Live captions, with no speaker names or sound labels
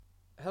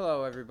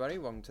everybody.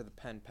 Welcome to the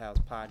Pen Pals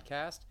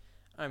podcast.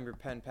 I'm your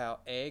pen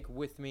pal, Egg.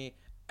 With me,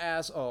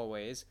 as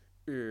always,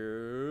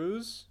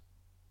 is...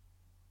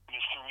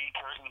 Mr.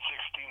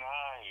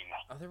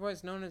 Curtain69.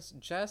 Otherwise known as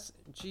Jess.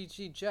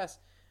 GG Jess.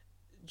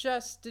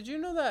 Jess, did you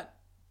know that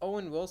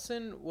Owen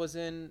Wilson was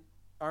in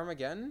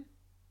Armageddon?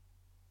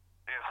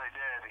 Yes, I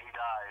did. He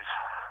dies.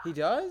 He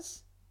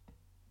does?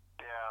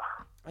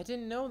 Yeah. I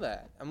didn't know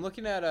that. I'm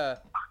looking at a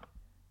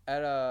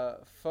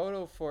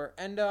photo for...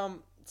 And,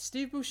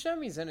 Steve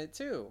Buscemi's in it,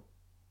 too.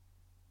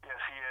 Yes,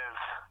 he is.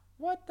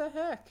 What the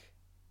heck?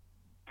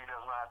 He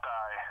does not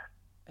die.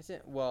 I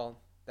didn't...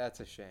 Well, that's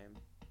a shame.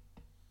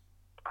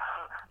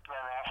 Ben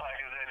Affleck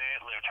is in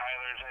it. Liv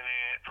Tyler's in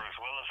it. Bruce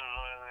Willis is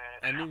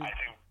in it. I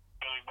think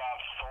Billy Bob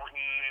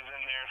Thornton is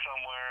in there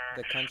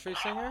somewhere. The country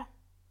singer?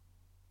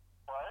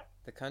 What?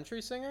 The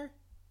country singer?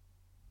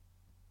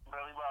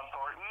 Billy Bob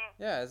Thornton?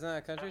 Yeah, isn't that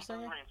a country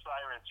singer? That's the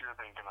Cyrus you're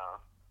thinking of.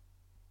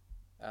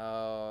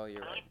 Oh, you're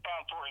Billy right.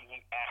 Bob Thornton's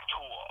an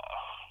actor.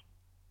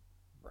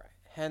 Right.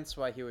 Hence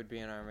why he would be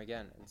in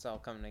Armageddon. It's all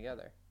coming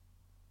together.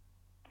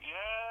 Yeah.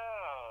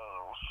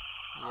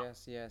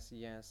 Yes. And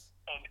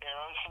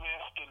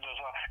Aerosmith did the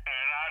song,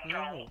 and I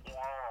don't want to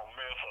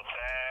miss a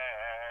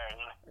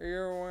thing.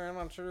 You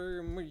wanna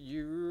dream with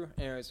you.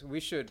 Anyways, we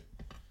should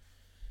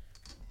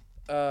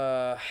maybe...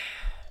 Blockbuster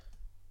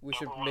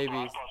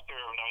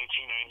of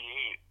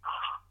 1998.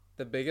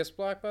 The biggest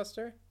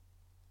blockbuster?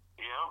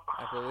 Yep.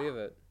 I believe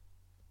it.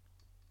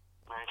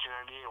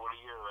 1998, what a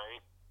year,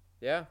 right?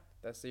 Yeah,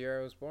 that's the year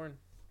I was born.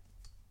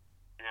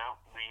 Yep,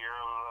 the year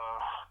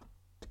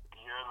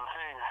of the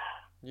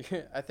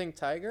thing. I think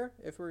Tiger,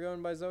 if we're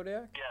going by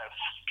Zodiac? Yes.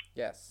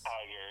 Yes.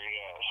 Tiger,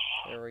 yes.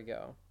 There we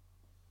go.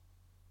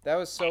 That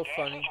was so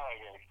funny.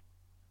 Tiger.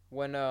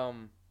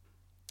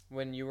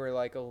 When you were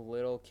like a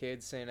little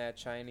kid sitting at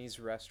Chinese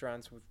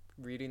restaurants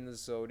reading the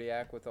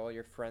Zodiac with all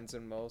your friends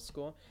in middle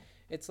school,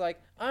 it's like,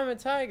 I'm a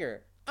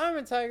tiger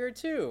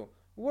too,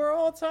 we're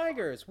all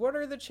tigers, what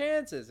are the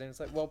chances? And it's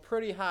like, well,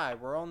 pretty high,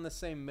 we're all in the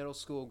same middle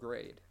school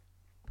grade.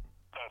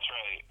 That's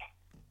right.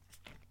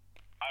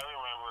 I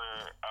remember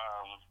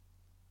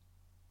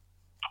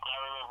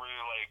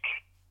like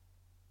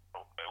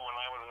when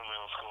I was in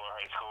middle school or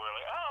high school, we were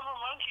like, oh, I'm a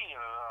monkey,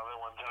 and then other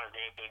ones in our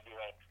grade, they'd be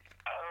like,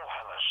 oh,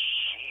 I'm a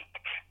sheep,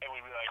 and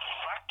we'd be like,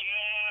 fuck you,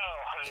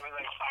 and they'd be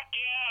like, fuck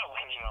you,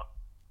 because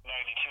 92,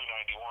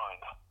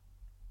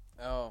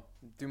 91. Oh,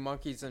 do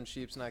monkeys and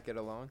sheeps not get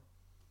along?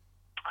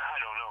 I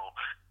don't know.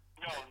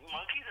 No,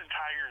 monkeys and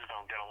tigers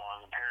don't get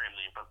along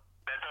apparently, but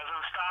that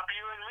doesn't stop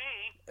you and me.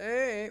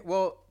 Hey,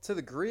 well, to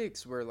the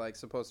Greeks, we're like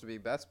supposed to be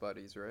best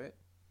buddies, right?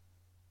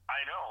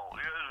 I know.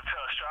 To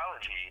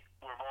astrology,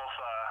 we're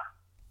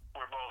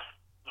both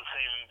the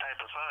same type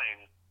of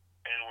sign,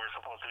 and we're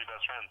supposed to be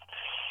best friends.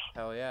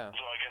 Hell yeah.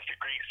 So I guess the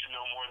Greeks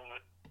know more than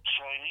the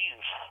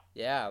Chinese.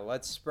 Yeah,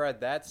 let's spread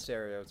that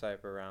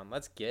stereotype around.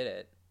 Let's get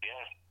it.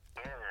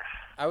 Yes, sir.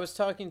 I was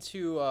talking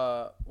to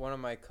one of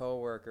my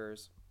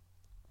coworkers,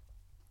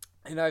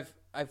 and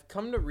I've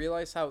come to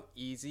realize how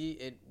easy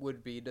it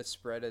would be to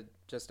spread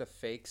just a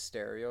fake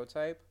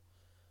stereotype.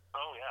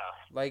 Oh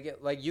yeah.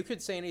 Like you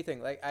could say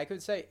anything. Like I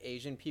could say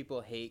Asian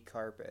people hate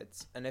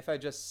carpets, and if I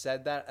just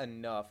said that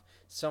enough,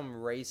 some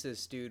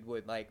racist dude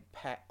would like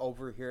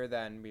overhear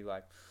that and be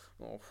like,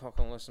 "Oh,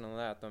 fucking listen to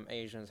that. Them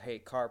Asians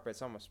hate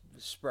carpets. I'm gonna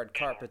spread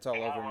carpets all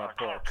over my porch."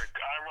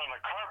 I run a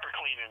carpet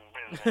cleaning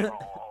business.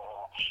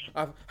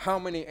 How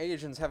many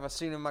Asians have I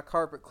seen in my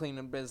carpet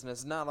cleaning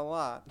business? Not a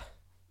lot.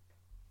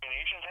 And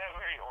Asians have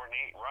very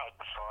ornate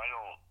rugs, so I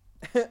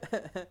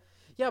don't...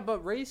 Yeah,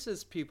 but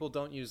racist people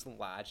don't use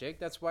logic.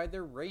 That's why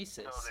they're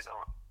racist. No, they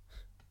don't.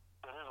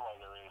 That is why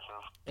they're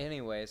racist.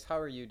 Anyways,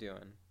 how are you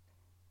doing?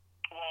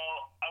 Well,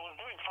 I was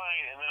doing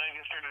fine, and then I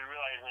just started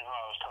realizing how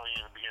I was telling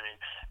you in the beginning,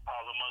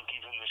 how the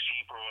monkeys and the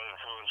sheep or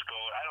whatever was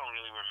going. I don't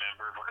really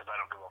remember because I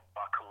don't give a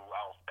fuck who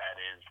else that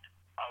is.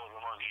 I was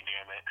a monkey,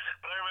 damn it.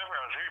 But I remember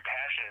I was very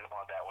passionate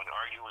about that when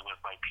arguing with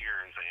my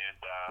peers, and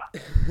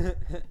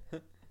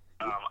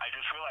I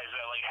just realized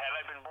that, like, had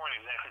I been born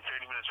exactly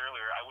 30 minutes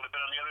earlier, I would have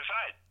been on the other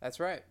side. That's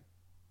right.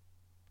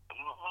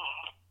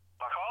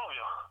 Fuck all of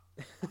you.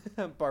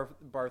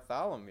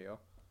 Bartholomew.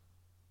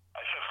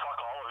 I said fuck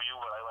all of you,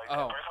 but I like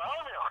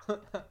Bartholomew.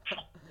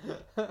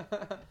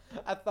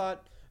 I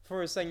thought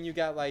for a second you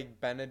got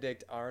like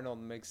Benedict Arnold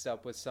mixed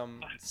up with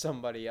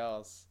somebody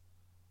else.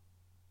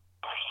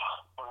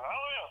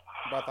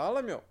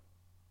 Bartholomew. So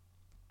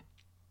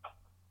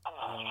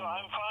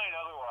I'm fine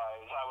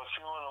otherwise. I was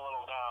feeling a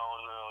little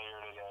down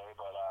earlier today,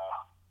 but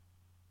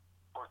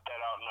worked that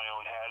out in my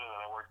own head, and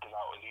then I worked it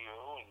out with you.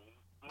 And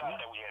not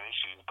that we had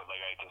issues, but like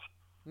I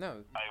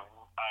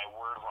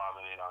word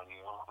vomited on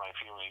you, my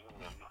feelings.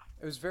 And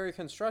it was very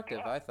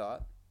constructive, yeah. I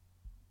thought.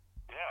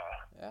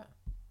 Yeah.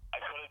 I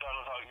could have done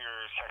without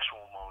your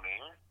sexual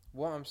moaning.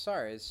 Well, I'm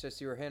sorry. It's just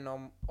you were hitting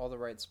all the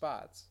right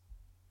spots.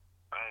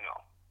 I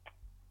know.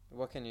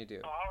 What can you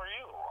do? So how are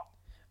you?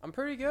 I'm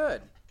pretty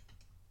good.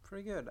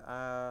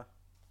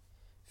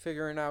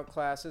 Figuring out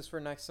classes for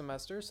next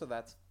semester, so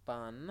that's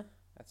fun.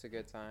 That's a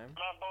good time.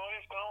 My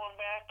boy's going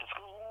back to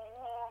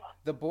school.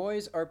 The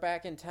boys are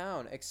back in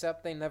town,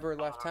 except they never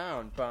left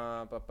town.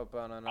 Ba, ba, ba,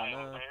 ba, na, na, I am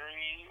na.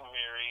 very,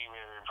 very,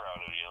 very proud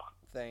of you.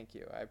 Thank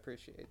you. I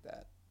appreciate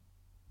that.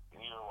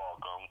 You're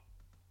welcome.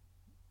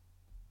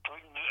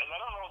 I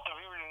don't know if the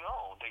viewers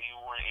know that you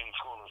weren't in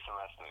school this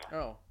semester.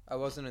 Oh, I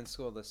wasn't in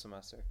school this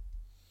semester.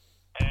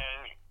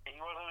 And he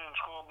wasn't in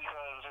school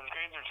because his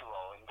grades are too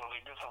low, and so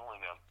they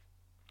disciplined him.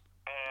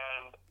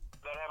 And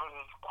that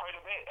happens quite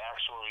a bit,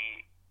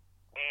 actually.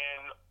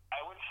 And I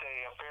would say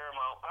a fair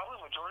amount,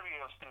 probably majority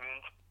of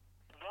students,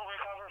 don't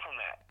recover from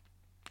that.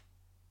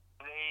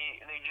 They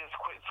just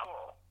quit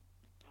school.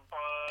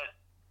 But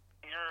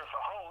your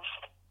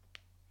host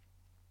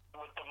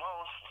with the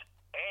most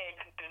egg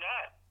did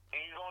not. And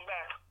he's going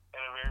back.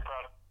 And I'm very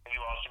proud. And you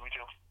all should be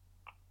too.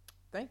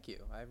 Thank you.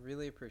 I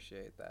really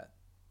appreciate that.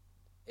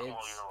 Oh, you're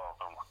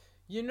welcome.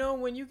 You know,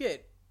 when you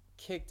get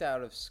kicked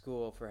out of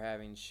school for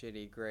having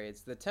shitty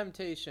grades, the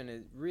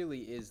temptation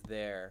really is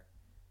there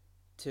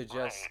to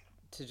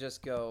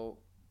just go,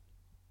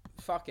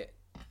 fuck it.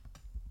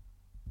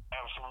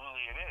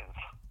 Absolutely, it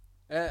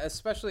is.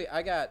 Especially,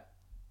 I got.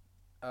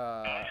 And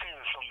I say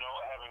this from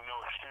having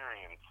no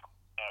experience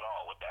at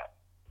all with that,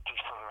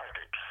 just for the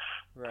record.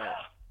 Right.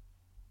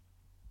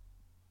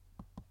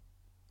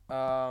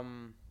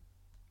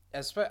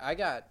 I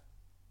got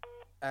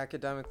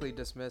academically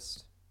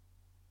dismissed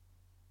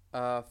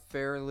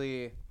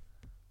fairly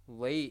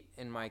late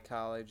in my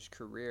college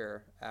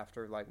career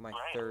after like my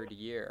third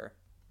year.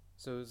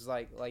 So it was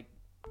like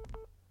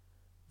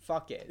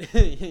fuck it.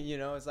 You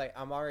know, it's like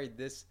I'm already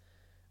this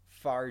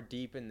far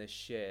deep in the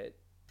shit.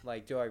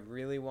 Like, do I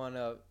really want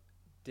to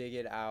dig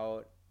it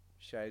out?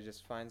 Should I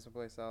just find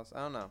someplace else? I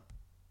don't know.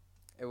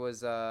 It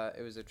was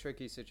a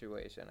tricky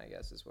situation, I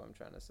guess, is what I'm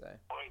trying to say.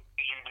 Well, you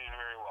did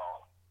very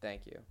well.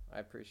 Thank you. I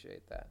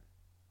appreciate that.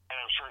 And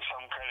I'm sure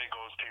some credit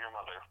goes to your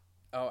mother.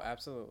 Oh,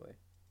 absolutely.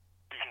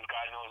 Because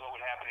God knows what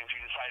would happen if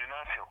you decided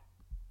not to.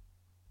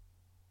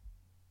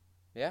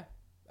 Yeah.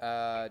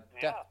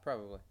 Death,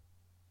 probably.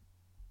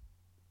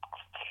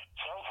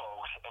 So,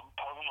 folks,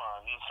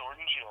 Pokemon Sword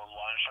and Shield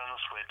launched on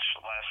the Switch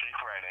last week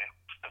Friday,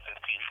 the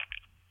 15th.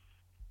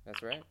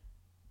 That's right.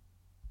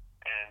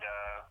 And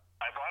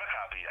I bought a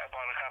copy. I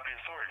bought a copy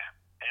of Sword.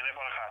 And I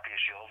bought a copy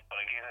of Shield, but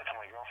I gave that to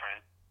my girlfriend.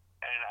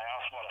 And I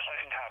also bought a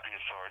second copy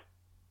of Sword.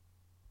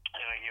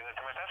 And I gave that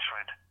to my best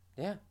friend.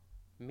 Yeah.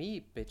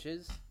 Me,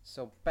 bitches.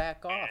 So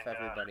back off,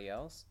 everybody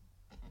else.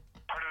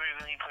 Part of the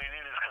reason he played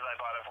it is because I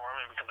bought it for him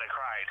and because I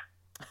cried.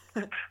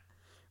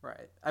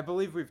 Right. I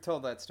believe we've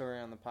told that story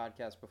on the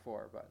podcast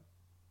before, but...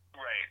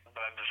 Right,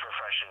 but I'm just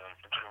refreshing them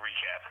to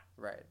recap.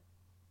 Right.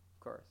 Of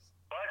course.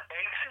 But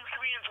Egg seems to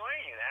be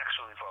enjoying it,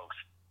 actually, folks.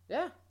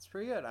 Yeah, it's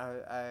pretty good.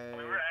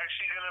 We were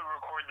actually going to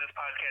record this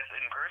podcast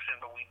in person,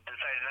 but we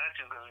decided not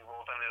to because we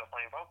both ended up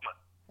playing Pokemon.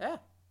 Yeah.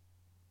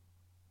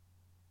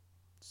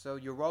 So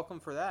you're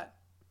welcome for that.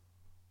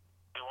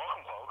 You're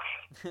welcome, folks.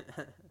 You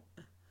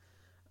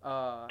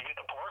get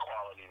the poor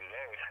quality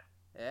today.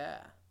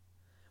 Yeah.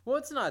 Well,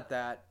 it's not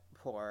that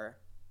poor.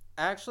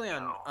 Actually,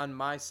 on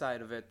my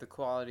side of it, the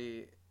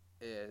quality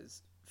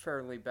is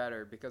fairly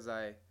better because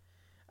I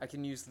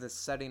can use the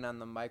setting on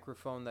the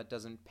microphone that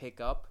doesn't pick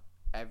up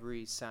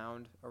every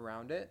sound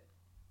around it.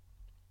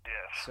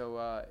 Yes.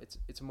 So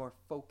it's a more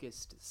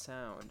focused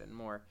sound and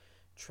more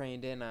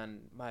trained in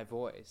on my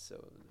voice.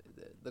 So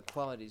the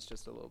quality is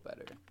just a little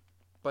better.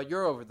 But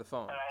you're over the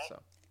phone,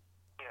 so.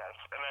 Yes,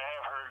 and I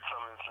have heard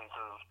some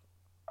instances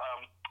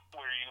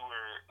where you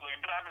were, like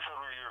the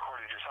episode where you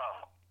recorded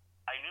yourself,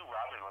 I knew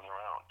Robin was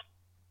around.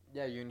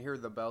 Yeah, you can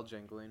hear the bell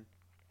jingling.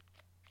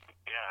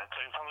 Yeah, it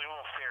sounds like a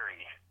little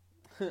fairy.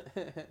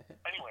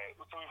 Anyway,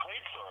 so we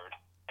played Sword.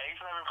 Egg's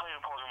never played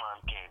a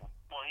Pokemon game.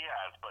 Well, he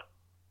has, but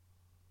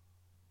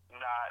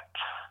not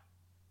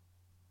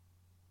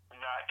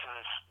to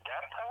this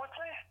depth, I would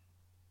say.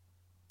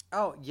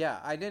 Oh, yeah,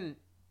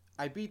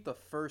 I beat the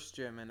first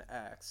gym in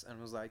X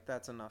and was like,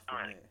 that's enough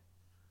for me.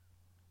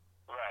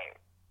 Right.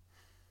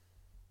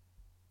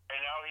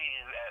 And now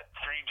he's at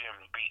 3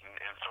 gyms beaten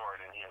in Sword,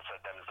 and he has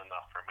said that is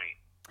enough for me.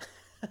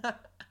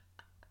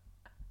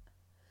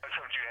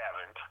 Except you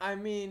haven't. I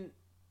mean,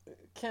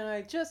 can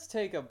I just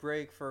take a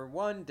break for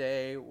one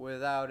day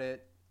without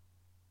it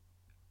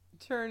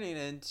turning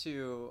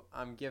into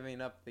I'm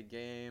giving up the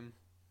game?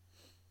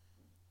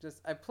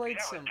 I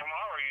played some...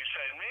 Tomorrow you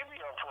said, maybe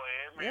I'll play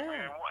it, maybe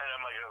I won't. And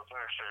I'm like, oh,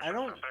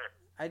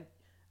 sir.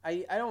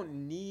 I don't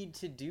need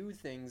to do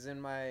things in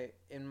my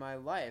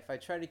life. I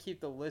try to keep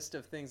the list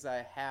of things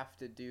I have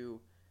to do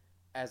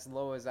as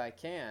low as I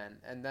can,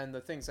 and then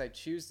the things I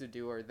choose to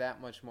do are that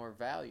much more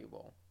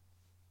valuable.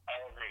 I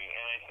agree,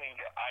 and I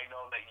think I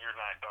know that you're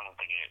not done with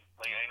the game.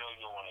 Like, I know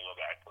you'll want to go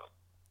back to it.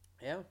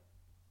 Yeah,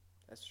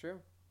 that's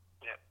true.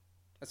 Yeah.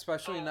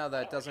 Especially now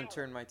that it doesn't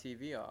turn my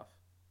TV off.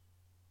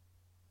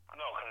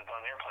 No, because it's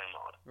on airplane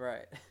mode.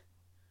 Right.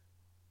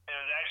 And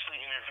it's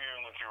actually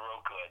interfering with your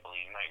Roku, I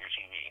believe, not your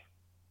TV.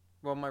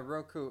 Well, my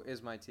Roku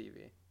is my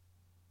TV.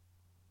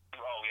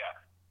 Oh, yeah.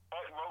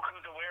 But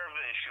Roku's aware of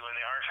the issue, and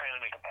they are trying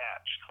to make a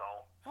patch, so...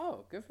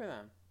 Oh, good for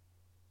them.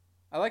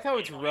 I like how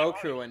it's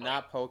Roku and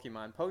not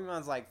Pokemon.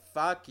 Pokemon's like,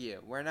 fuck you.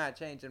 We're not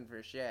changing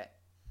for shit.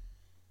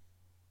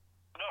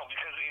 No,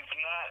 because it's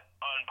not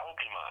on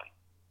Pokemon.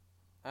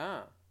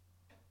 Ah.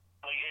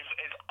 Like,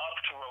 it's up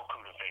to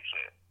Roku to fix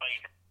it.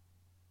 Like,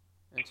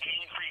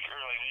 Game Freak or,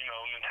 like, you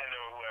know, Nintendo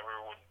or whoever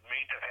would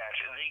make the patch,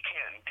 and they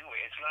can't do it.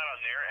 It's not on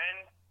their end.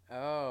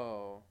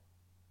 Oh.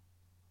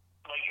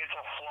 Like, it's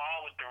a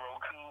flaw with the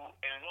Roku,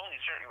 and it's only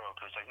certain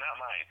Rokus, like, not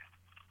mine.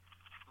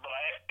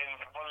 But and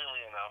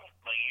funnily enough,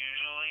 like,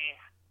 usually,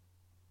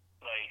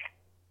 like,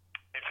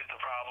 if it's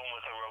a problem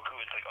with a Roku,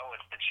 it's like, oh,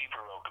 it's the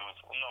cheaper Rokus.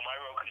 Well, no, my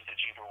Roku's the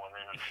cheaper one,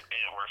 and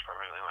it works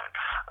perfectly fine.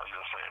 I'm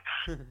just saying.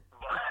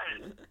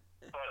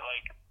 but,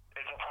 like,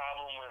 it's a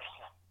problem with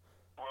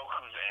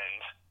Roku's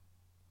end,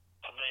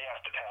 so they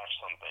have to patch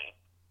something.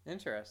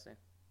 Interesting.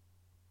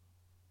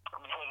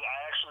 Because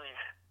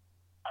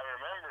I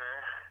remember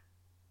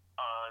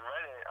on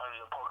Reddit, on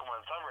the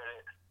Pokemon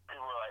subreddit,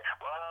 people were like,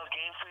 well,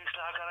 Game Freak's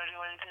not going to do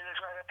anything to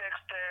try to fix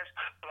this,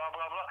 blah,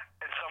 blah, blah.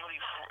 And somebody,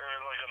 or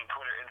like on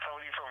Twitter, and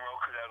somebody from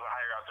Roku that was a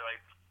higher up, they're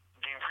like,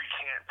 Game Freak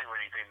can't do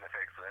anything to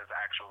fix this,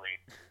 actually.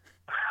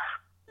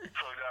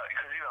 So,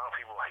 because you know how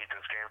people hate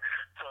this game.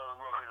 So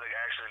Roku's like,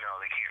 actually, no,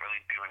 they can't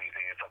really do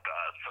anything. It's up to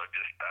us, so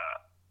just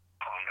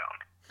calm down.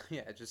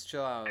 Yeah, just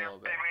chill out a little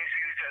bit. They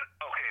basically said,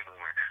 okay,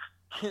 boomer.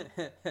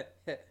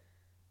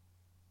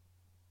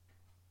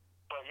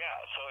 But yeah,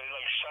 so it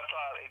like shuts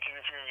off, it's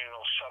interfering and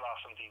it'll shut off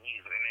some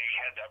TVs, and they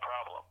had that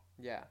problem.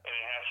 Yeah. And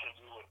it has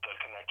to do with the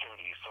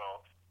connectivity,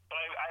 so, but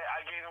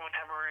I gave them a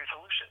temporary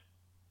solution.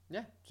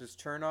 Yeah, just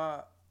turn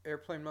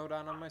airplane mode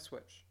on my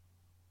Switch.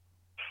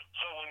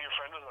 So when your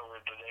friend was over,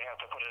 did they have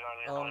to put it on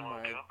airplane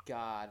mode too? Oh my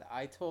god,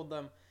 I told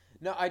them,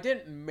 no, I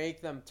didn't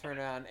make them turn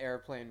it on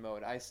airplane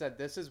mode. I said,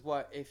 this is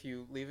what, if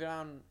you leave it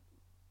on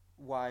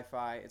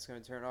Wi-Fi, it's going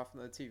to turn off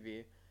the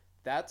TV.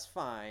 That's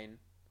fine.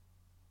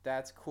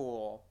 That's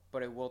cool,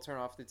 but it will turn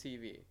off the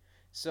TV.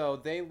 So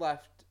they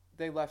left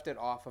it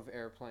off of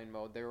airplane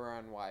mode. They were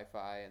on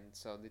Wi-Fi, and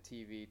so the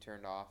TV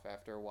turned off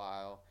after a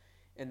while.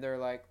 And they're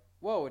like,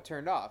 whoa, it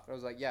turned off. I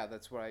was like, yeah,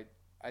 that's what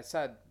I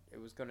said it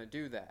was going to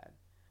do that.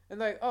 And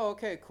like, oh,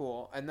 okay,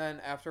 cool. And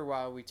then after a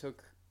while, we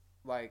took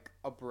like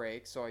a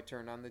break, so I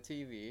turned on the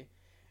TV.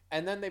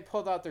 And then they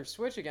pulled out their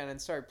Switch again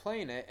and started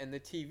playing it, and the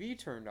TV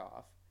turned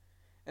off.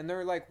 And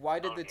they're like, why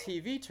did the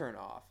TV turn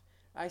off?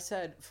 I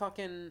said,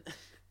 fucking...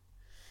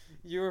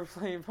 you were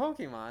playing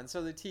Pokemon,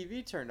 so the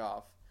TV turned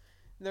off.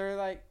 They're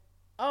like,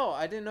 oh,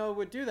 I didn't know it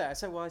would do that. I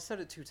said, well, I said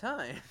it 2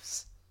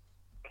 times.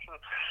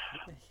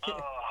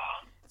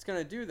 It's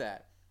going to do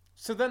that.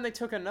 So then they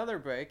took another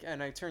break,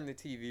 and I turned the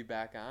TV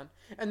back on.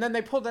 And then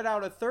they pulled it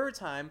out a 3rd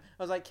time.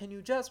 I was like, can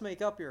you just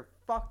make up your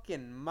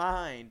fucking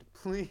mind,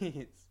 please?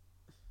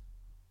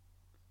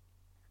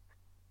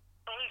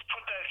 At least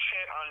put that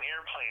shit on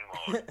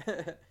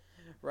airplane mode.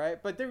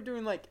 Right? But they were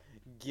doing, like,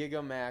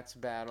 Gigamax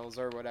battles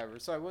or whatever.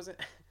 So I wasn't...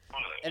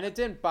 And it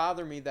didn't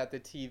bother me that the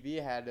TV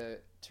had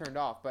turned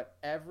off, but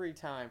every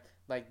time,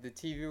 like, the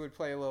TV would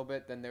play a little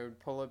bit, then they would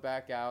pull it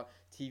back out,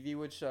 TV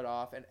would shut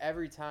off, and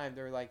every time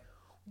they were like,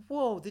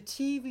 whoa, the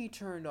TV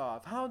turned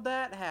off. How'd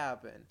that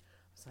happen?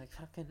 I was like,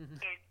 fucking...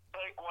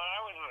 Like, when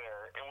I was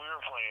there, and we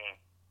were playing,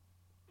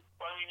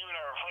 well, I mean, you and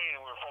I were playing,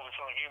 and we were focused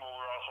on the game, but we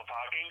were also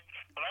talking,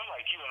 but I'm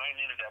like you, and I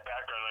needed that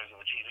background noise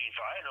of the TV,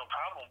 so I had no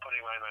problem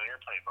putting mine on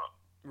airplane mode.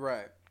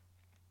 Right.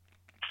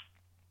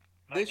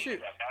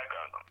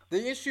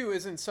 The issue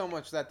isn't so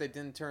much that they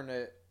didn't turn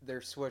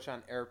their Switch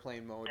on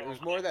airplane mode. It was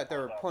more that they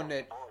were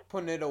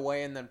putting it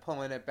away and then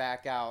pulling it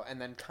back out, and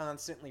then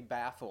constantly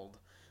baffled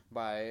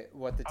by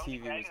what the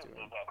TV was doing. How many badges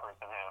does that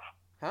person have?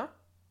 Huh?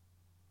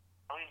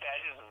 How many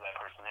badges does that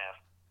person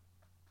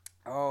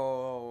have?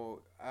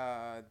 Oh,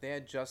 they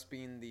had just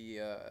been the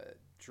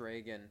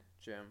Dragon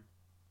Gym.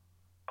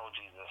 Oh,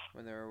 Jesus.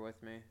 When they were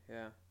with me,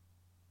 yeah.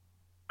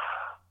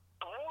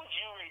 What would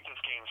you rate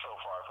this game so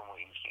far from what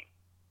you've seen?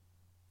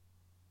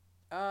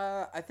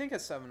 I think a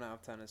 7 out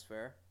of 10 is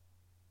fair.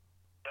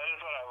 That is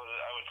what I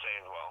would say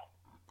as well.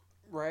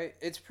 Right?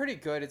 It's pretty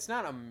good. It's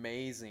not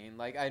amazing.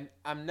 Like,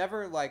 I'm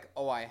never like,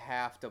 oh, I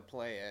have to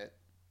play it.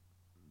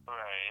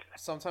 Right.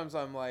 Sometimes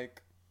I'm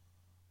like,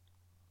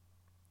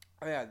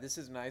 oh yeah, this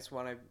is nice.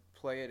 When I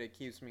play it, it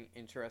keeps me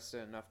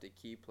interested enough to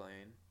keep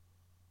playing.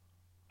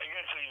 It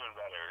gets even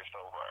better so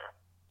far.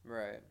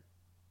 Right.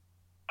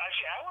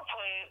 Actually, I would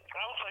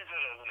place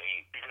it as an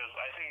 8 because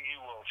I think you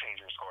will change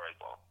your score as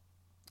well.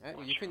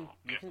 You can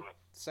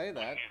say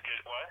that.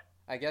 What?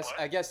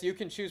 I guess you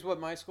can choose what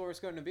my score is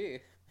going to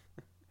be.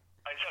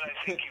 I said I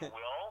think you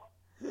will.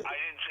 I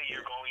didn't say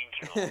you're going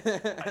to.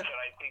 I said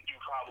I think you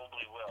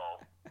probably will.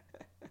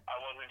 I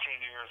wasn't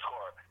changing your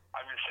score.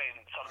 I'm just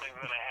saying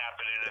something's going to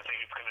happen, and I think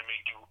it's going to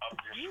make you up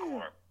your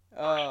score.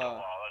 First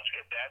of all, let's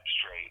get that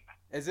straight.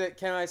 Is it?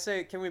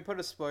 Can we put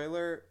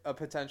a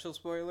potential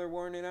spoiler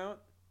warning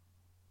out?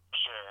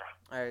 Sure.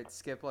 All right,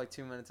 skip like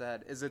 2 minutes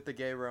ahead. Is it the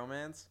gay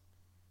romance?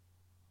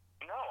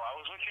 No, I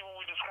was with you when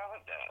we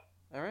discovered that.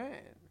 All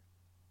right.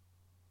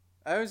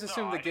 I always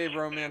assumed the gay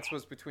romance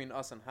was between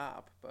us and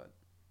Hop, but...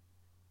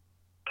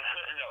 No,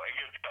 it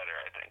gets better,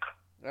 I think.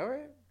 All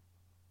right.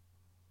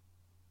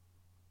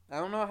 I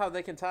don't know how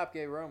they can top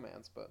gay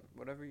romance, but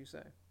whatever you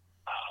say.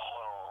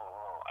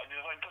 Oh, I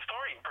just like the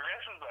story. It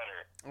progresses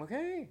better.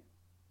 Okay.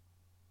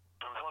 It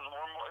becomes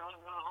more and more.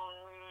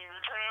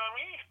 You're turning on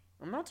me.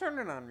 I'm not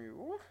turning on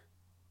you.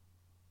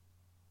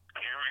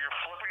 You're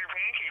flipping your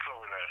pancakes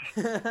over this.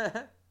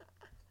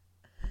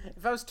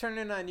 If I was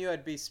turning on you,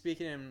 I'd be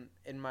speaking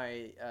in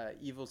my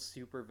evil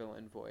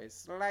supervillain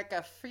voice. Like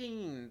a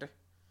fiend.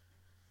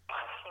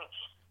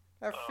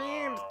 A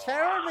fiend.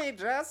 Tell me,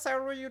 Jess,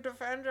 how will you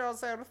defend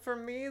yourself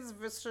from these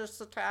vicious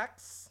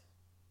attacks?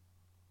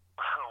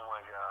 Oh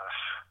my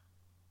gosh.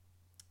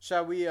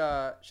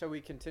 Shall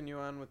we continue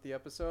on with the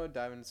episode?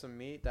 Dive into some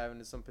meat, dive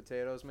into some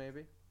potatoes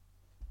maybe?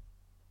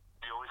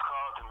 You always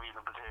call it the meat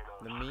and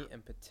potatoes. The meat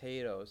and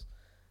potatoes.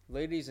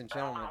 Ladies and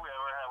gentlemen. I'm not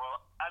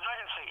going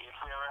to say if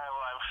we ever have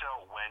a live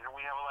show, when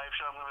we have a live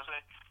show, I'm going to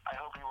say, I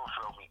hope you will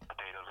throw meat and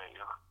potatoes at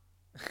you.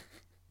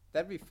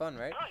 That'd be fun,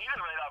 right? He'll eat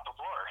it right off the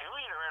floor.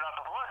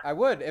 I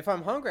would. If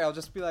I'm hungry, I'll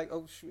just be like,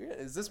 "Oh shit,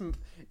 is this some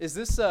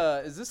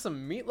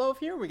meatloaf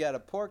here? We got a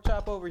pork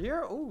chop over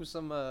here. Oh,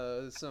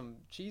 some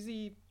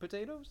cheesy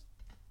potatoes."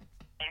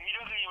 And he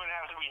doesn't even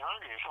have to be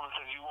hungry. If someone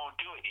says you won't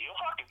do it, he'll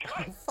fucking do it.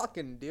 I'll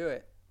fucking do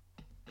it.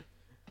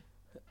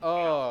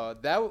 Oh,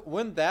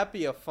 wouldn't that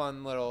be a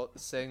fun little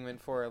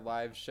segment for a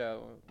live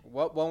show?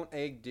 What won't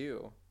Egg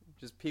do?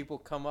 Just people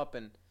come up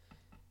and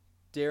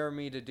dare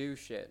me to do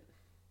shit.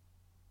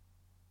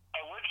 I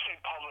would say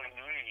public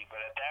nudity, but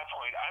at that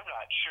point, I'm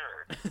not sure.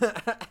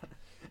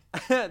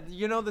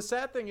 You know, the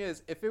sad thing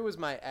is, if it was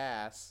my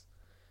ass,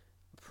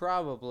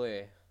 probably.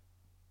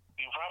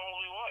 You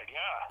probably would,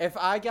 yeah. If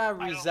I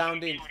got resounding. I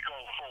don't think you would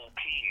go full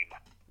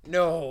peen.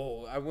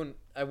 No, I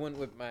wouldn't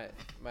whip my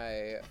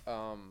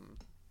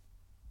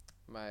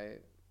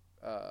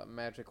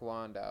magic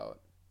wand out.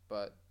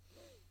 But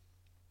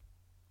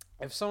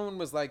if someone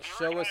was like,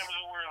 show us. We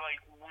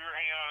were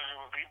hanging out with a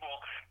group of people,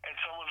 and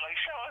someone was like,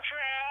 show us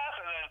your ass,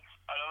 and then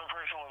another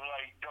person was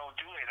like, don't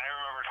do it. And I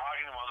remember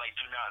talking to him, I was like,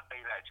 do not say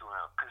that to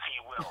him, because he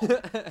will.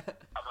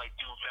 I'm like,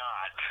 do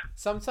not.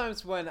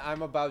 Sometimes when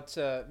I'm about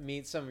to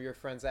meet some of your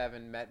friends that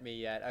haven't met me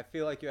yet, I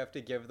feel like you have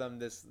to give them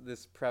this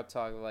prep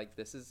talk, like,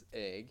 this is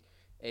Egg.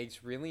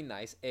 Egg's really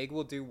nice. Egg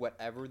will do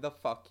whatever the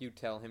fuck you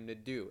tell him to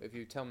do. If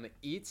you tell him to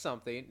eat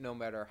something, no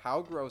matter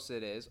how gross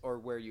it is or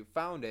where you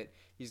found it,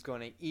 he's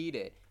going to eat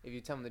it. If you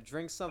tell him to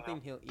drink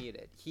something, he'll eat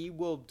it. He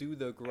will do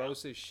the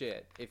grossest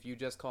shit if you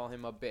just call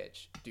him a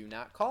bitch. Do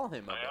not call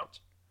him a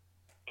bitch.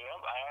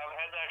 Yep, I have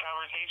had that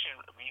conversation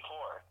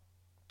before.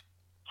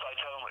 So I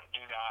tell him,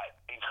 do not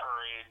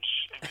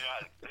encourage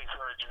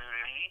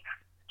nudity.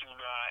 Do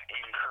not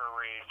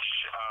encourage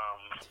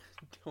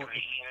to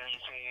eat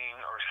anything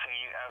or say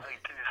it. I was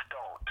like, just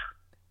don't.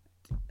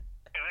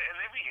 And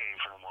they behave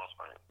for the most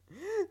part.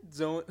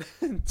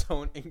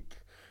 Don't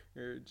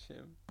encourage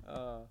him.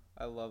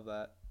 I love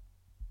that.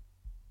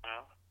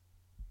 Yeah.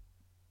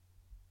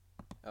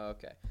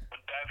 Okay.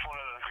 But that's one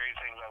of the great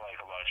things I like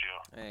about you.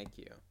 Thank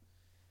you.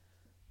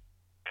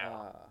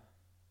 Yeah.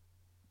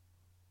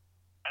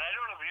 And I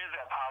don't abuse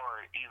that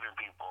power either,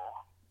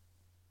 people.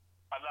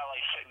 I'm not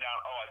like sitting down,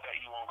 oh, I bet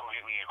you won't go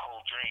get me a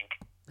cold drink.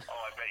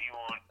 Oh, I bet you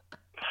won't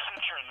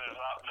turn this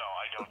up. No,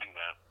 I don't do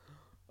that.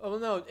 Oh,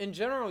 no, in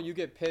general, you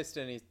get pissed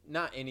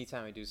not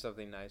anytime I do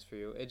something nice for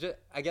you.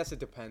 I guess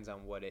it depends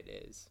on what it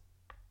is.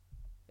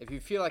 If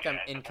you feel like I'm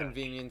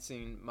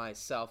inconveniencing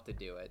myself to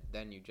do it,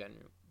 then you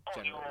generally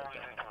you always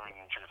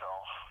inconvenience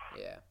yourself.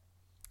 Yeah.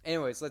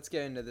 Anyways, let's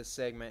get into this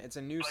segment. It's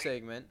a new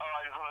segment. Oh,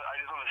 I just want to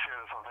share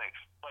this one thing.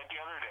 Like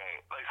the other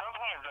day, like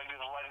sometimes I just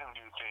let him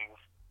do things.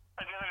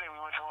 Like the other day, we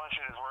went to lunch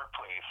at his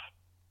workplace,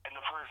 and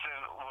the person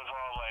was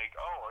all like,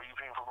 "Oh, are you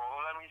paying for both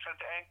of them?" He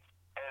said to Egg,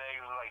 and Egg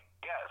was like,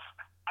 "Yes."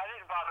 I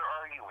didn't bother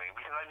arguing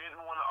because I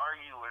didn't want to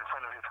argue in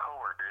front of his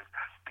coworkers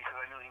because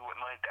I knew he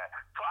wouldn't like that.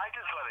 So I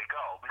just let it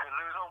go because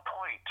there's no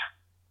point.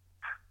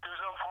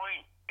 There's no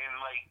point in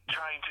like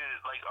trying to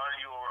like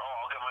argue over,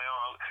 oh, I'll get my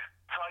own.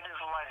 So I just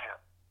let him.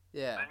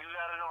 Yeah. And you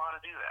gotta know how to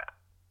do that.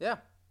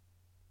 Yeah.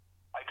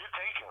 I did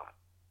take him.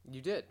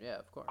 You did, yeah,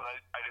 of course. But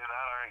I did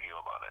not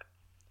argue about it.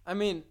 I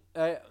mean,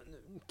 I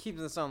keep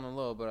this on the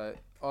low, but I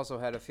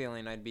also had a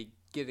feeling I'd be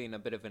getting a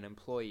bit of an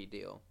employee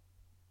deal.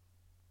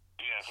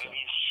 Yes, and he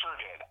sure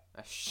did.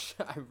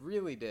 I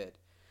really did.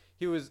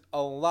 He was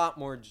a lot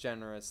more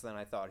generous than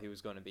I thought he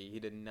was going to be. He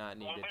did not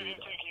need to do that. What did you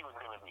think he was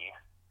going to be?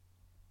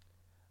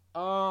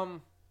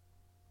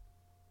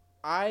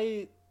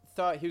 I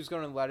thought he was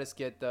going to let us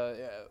get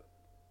the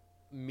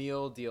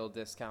meal deal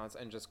discounts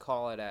and just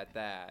call it at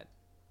that.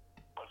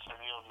 What's the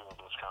meal deal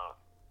discount?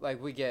 Like,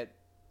 we get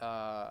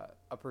a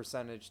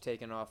percentage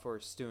taken off for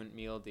a student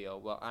meal deal.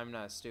 Well, I'm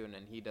not a student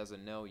and he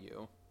doesn't know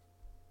you.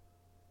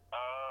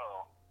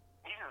 Oh.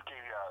 He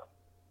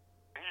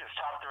just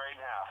chopped it right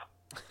in half.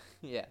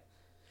 Yeah.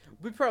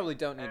 We probably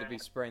don't need to be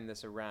spraying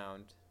this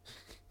around.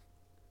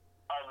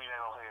 I mean, I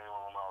don't think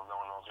anyone will know. No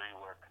one knows where you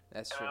work.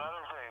 That's true. And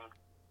another thing,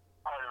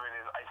 part of it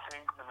is, I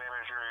think the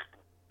manager,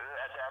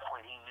 at that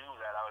point, he knew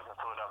that I was a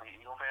Philadelphia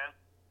Eagle fan.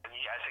 And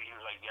I think he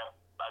was like, yep,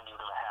 I'm just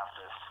going to half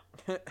this.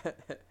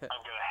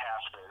 I'm going to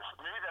half this.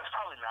 Maybe that's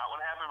probably not what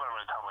happened, but I'm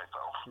going to tell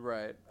myself.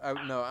 Right.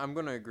 No, I'm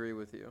gonna agree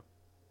with you.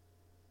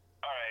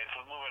 Alright,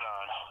 so moving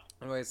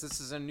on. Anyways, this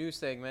is a new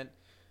segment.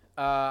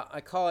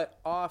 I call it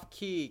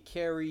off-key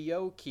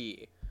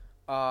karaoke.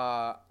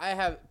 I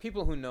have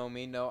people who know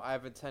me know I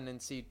have a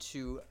tendency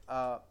to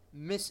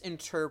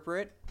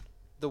misinterpret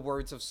the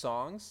words of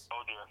songs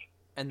Oh dear.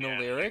 and the Yeah,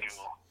 lyrics.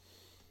 you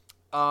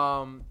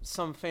do.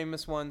 Some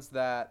famous ones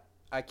that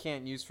I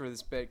can't use for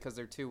this bit because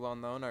they're too well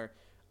known are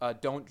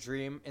 "Don't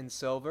Dream in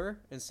Silver"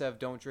 instead of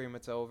 "Don't Dream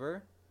It's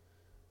Over."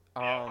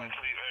 Yeah, but Fleetwood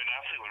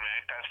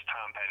Mac, that's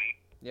Tom Petty.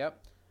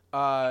 Yep.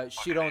 She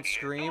Fucking Don't idiot. No,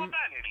 Scream. I'm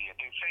not an idiot.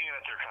 They sang it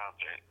at their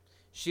concert.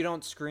 She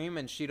Don't Scream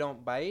and She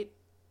Don't Bite.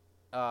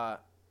 Yeah,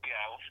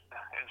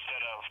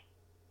 instead of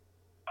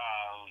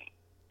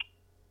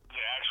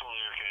the actual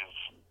lyric is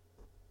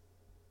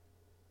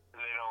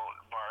they don't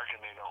bark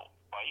and they don't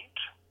bite.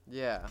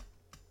 Yeah.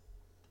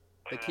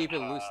 They And keep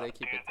it it's, loose. They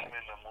keep it Dancing tight.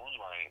 in the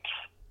Moonlight.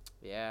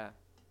 Yeah.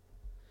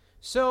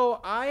 So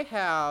I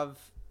have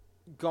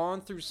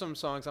gone through some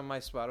songs on my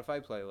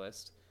Spotify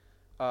playlist,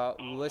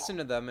 listened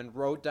to them, and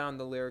wrote down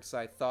the lyrics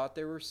I thought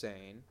they were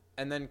saying,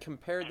 and then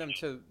compared them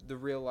to the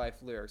real life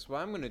lyrics.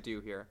 What I'm going to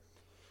do here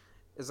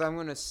is I'm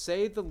going to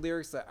say the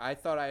lyrics that I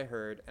thought I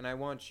heard, and I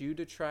want you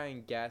to try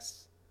and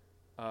guess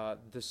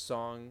the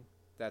song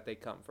that they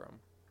come from.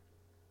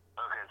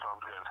 Okay,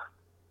 sounds good.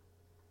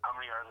 How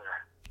many are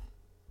there?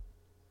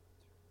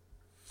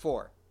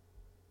 4.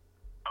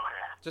 Okay.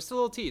 Just a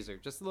little teaser.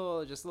 Just a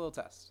little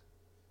test.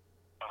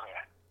 Okay.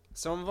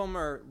 Some of them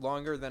are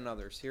longer than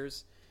others.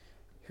 Here's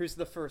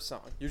the first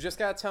song. You just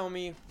gotta tell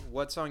me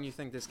what song you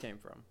think this came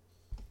from.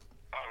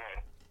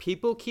 Okay.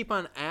 People keep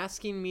on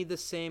asking me the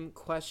same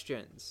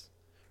questions,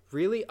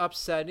 really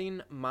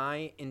upsetting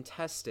my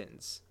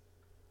intestines.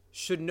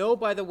 Should know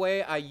by the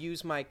way I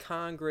use my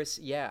Congress,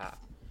 yeah.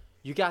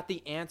 You got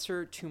the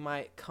answer to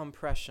my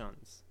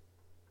compressions.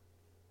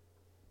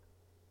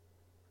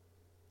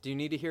 Do you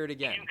need to hear it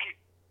again? I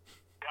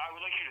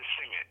would like you to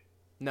sing it,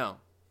 No.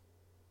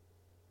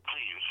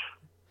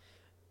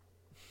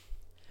 please.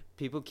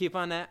 People keep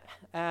on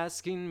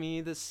asking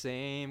me the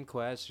same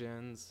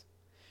questions,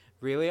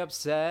 really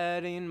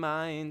upsetting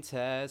my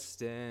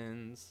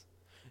intestines.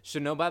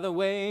 Should know by the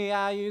way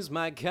I use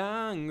my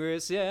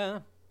Congress, yeah.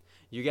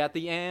 You got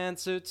the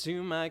answer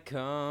to my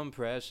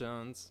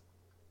compressions.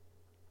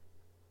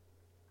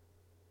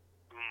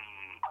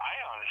 I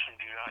honestly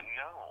do not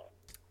know.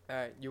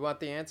 Alright, you want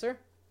the answer?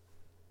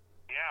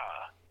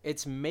 Yeah.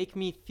 It's Make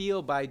Me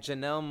Feel by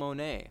Janelle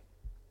Monáe. I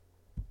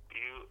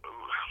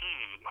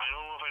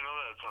don't know if I know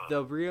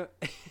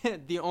that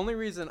song. The only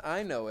reason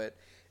I know it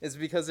is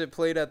because it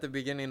played at the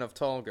beginning of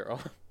Tall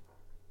Girl.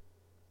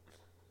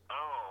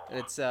 Oh.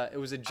 And it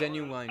was a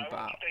genuine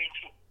bop.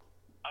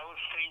 I was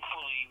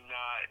thankfully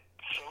not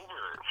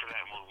sober for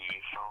that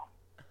movie,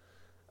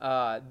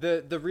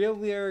 so. The real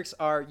lyrics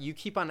are, you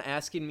keep on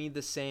asking me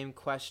the same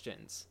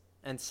questions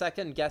and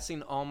second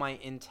guessing all my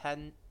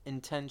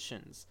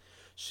intentions.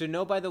 Should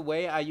know by the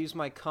way I use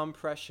my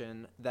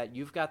compression that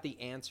you've got the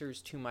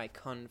answers to my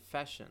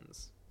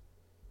confessions.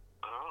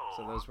 Oh.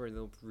 So those were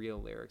the real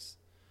lyrics.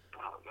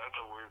 Oh, that's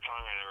a weird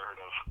song I never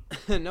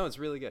heard of. No, it's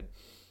really good.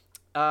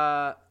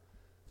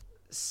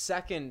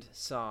 Second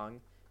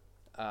song,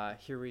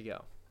 here we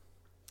go.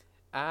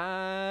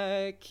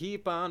 I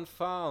keep on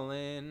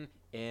falling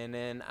in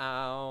and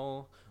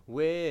out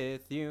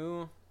with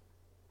you.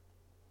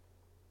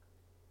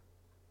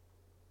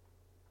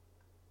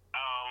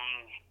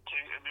 Do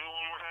it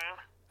one more time.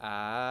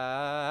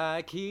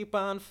 I keep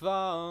on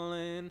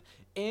falling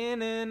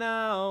in and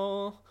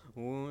out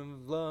with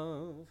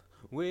love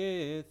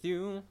with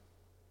you.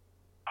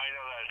 I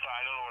know that song.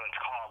 I don't know what it's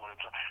called, but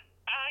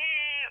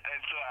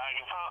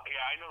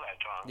I know that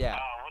song. Yeah.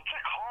 What's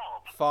it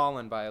called?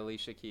 Fallen by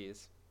Alicia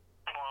Keys.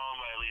 Fallen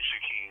by Alicia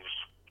Keys.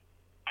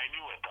 I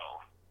knew it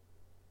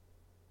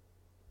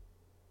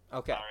though.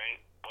 Okay. All right.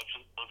 What's the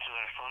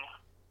next one?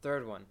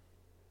 Third one.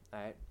 All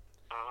right.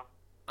 Uh-huh.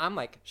 I'm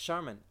like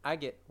Charmin. I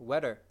get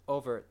wetter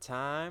over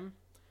time.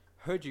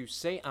 Heard you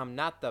say I'm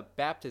not the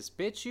Baptist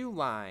bitch, you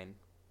lying.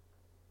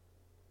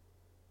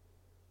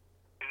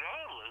 Is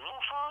that a Lizzo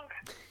song?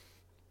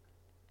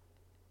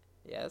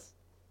 Yes?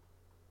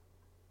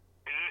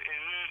 Is it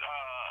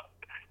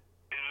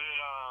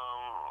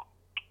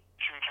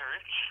Truth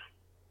Hurts?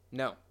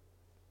 No.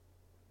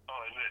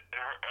 Oh, is it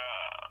Good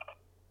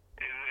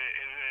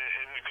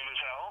as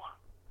Hell?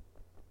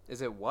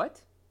 Is it what?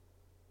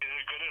 Is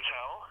it Good as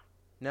Hell?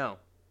 No.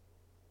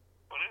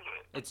 What is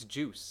it? It's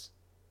Juice.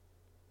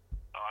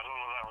 Oh, I don't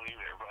know that one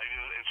either, but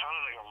it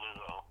sounded like a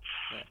Lizzo.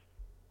 Yeah.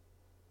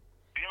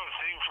 You have a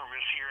thing for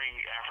mishearing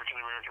African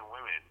American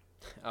women.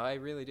 Oh, I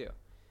really do.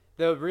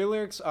 The real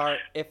lyrics are,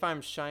 if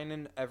I'm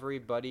shining,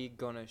 everybody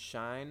gonna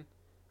shine.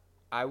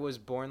 I was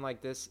born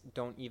like this,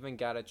 don't even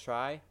gotta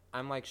try.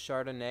 I'm like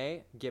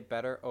Chardonnay, get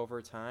better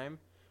over time.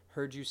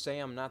 Heard you say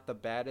I'm not the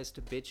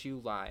baddest, bitch,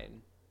 you lied.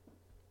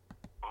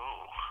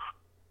 Oh.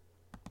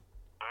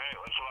 Alright,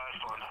 what's the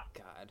last one?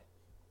 God.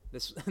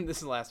 This is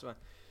the last one.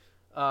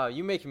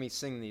 You making me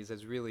sing these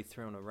has really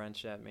thrown a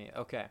wrench at me.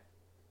 Okay.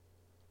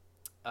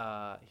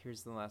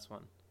 Here's the last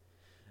one.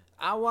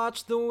 I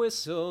watched the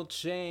whistle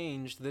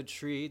change the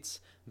treats,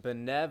 but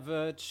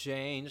never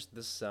changed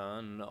the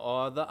sun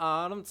or the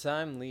autumn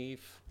time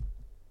leaf.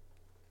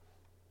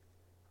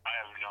 I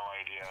have no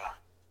idea.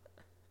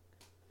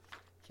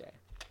 Okay.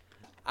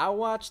 I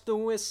watched the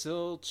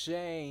whistle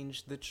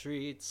change the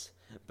treats,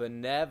 but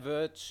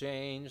never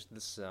changed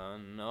the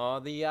sun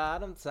or the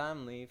autumn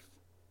time leaf.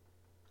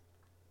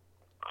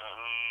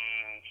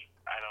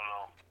 I don't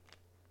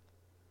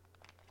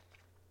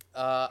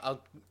know.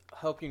 I'll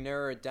help you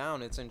narrow it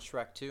down. It's in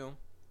Shrek 2.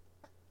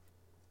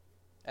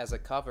 As a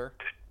cover.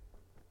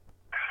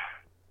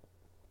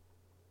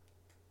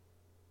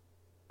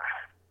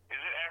 Is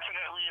it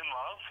Accidentally in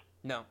Love?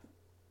 No.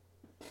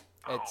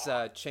 It's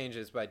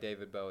Changes by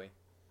David Bowie.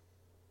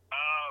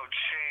 Oh,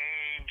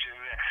 change.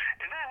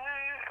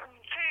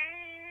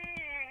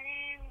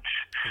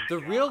 The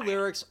real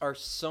lyrics are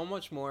so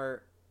much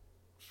more...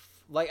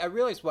 Like, I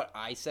realized what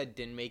I said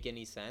didn't make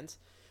any sense,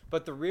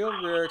 but the real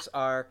lyrics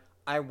are,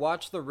 I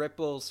watch the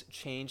ripples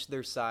change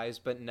their size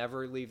but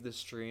never leave the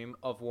stream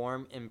of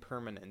warm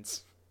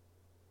impermanence.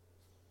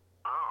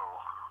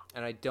 Oh.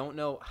 And I don't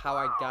know how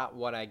I got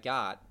what I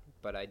got,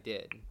 but I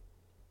did.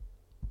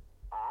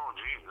 Oh,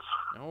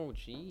 jeez. Oh,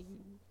 gee.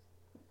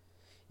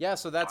 Yeah,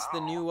 so that's the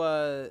new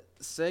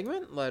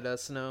segment. Let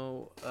us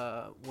know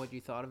what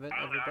you thought of it,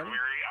 everybody. I'm not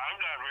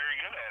very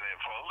good at it,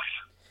 folks.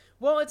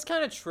 Well, it's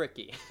kind of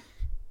tricky.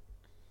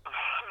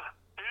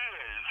 It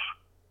is.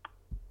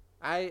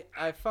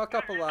 I fuck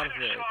up a lot of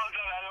lyrics. lyrics.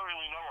 I don't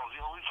really know.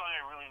 The only song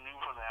I really knew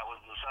from that was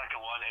the second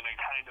one, and I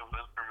kind of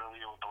was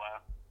familiar with the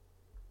last.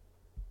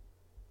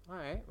 All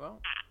right,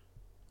 well,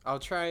 I'll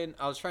try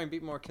and be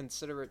more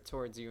considerate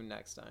towards you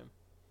next time.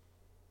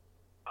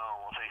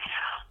 Oh, well, thank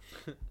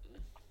you.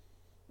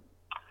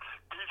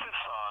 There's a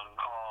song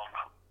called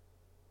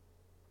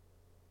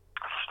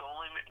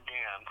Stolen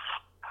Dance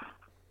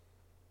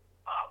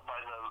by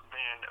the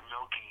band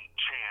Milky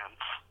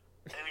Chance.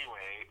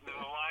 Anyway, there's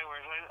a line where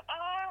it says,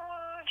 I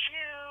want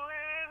you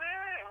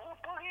and we'll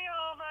boogie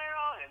all night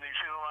long. And they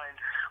say the line,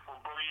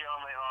 we'll boogie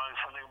all night long,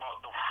 something about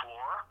the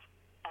floor.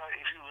 But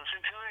if you listen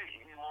to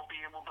it, you won't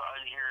be able to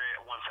unhear it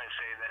once I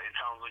say that it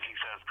sounds like he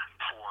says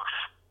force.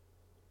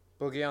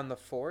 Boogie on the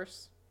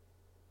Force?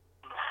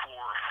 The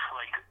force,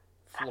 like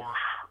Floor.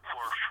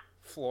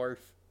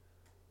 force.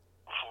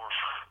 Florf.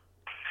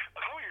 A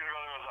couple years ago,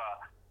 there was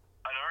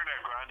an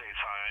Ariana Grande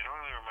song. I don't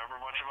really remember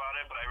much about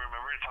it, but I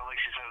remember it sounded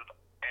like she said,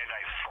 and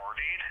I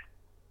farted,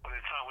 but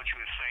it's not what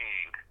she was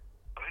saying.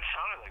 But it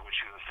sounded like what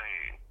she was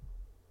saying.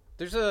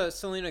 There's a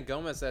Selena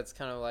Gomez that's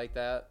kind of like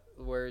that,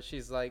 where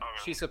she's like,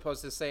 she's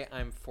supposed to say,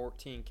 I'm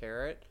 14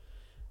 carrots,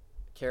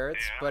 Yeah.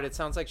 but it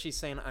sounds like she's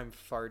saying, I'm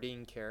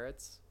farting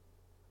carrots.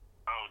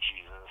 Oh,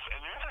 Jesus. And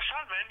there's a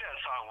Shawn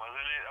Mendes song,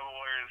 wasn't it?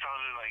 Where it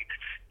sounded like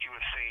he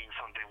was saying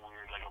something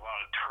weird, like about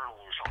a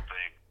turtle or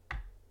something.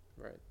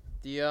 Right.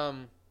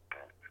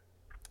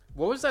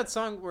 What was that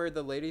song where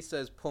the lady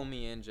says, pull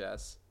me in,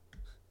 Jess?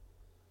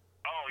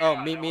 Oh,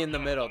 Meet me in the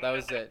middle. That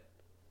was it.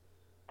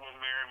 With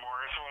Mary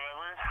Morris or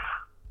whatever?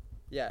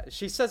 Yeah,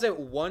 she says it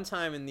one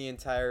time in the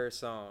entire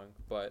song,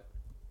 but...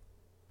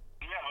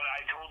 Yeah, but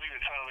I told you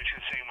it sounded like she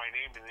was saying my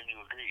name, and then you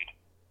agreed.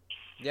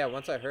 Yeah,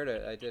 once I heard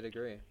it, I did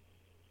agree.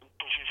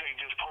 But she's saying,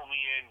 just pull me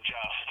in,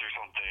 just, or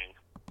something.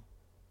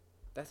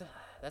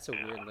 That's a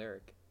weird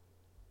lyric.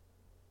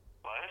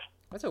 What?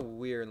 That's a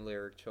weird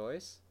lyric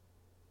choice.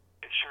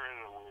 It sure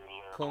is a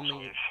weird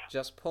lyric.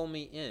 Just pull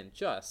me in,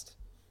 just.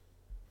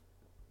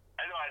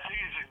 I know, I think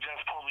it's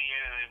just pull me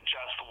in and then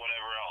just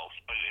whatever else.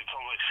 But it's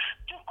almost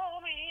like, just pull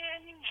me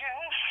in,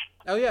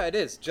 just. Oh yeah, it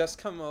is. Just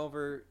come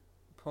over,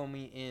 pull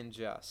me in,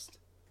 just.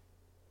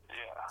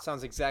 Yeah.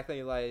 Sounds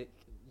exactly like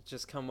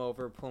just come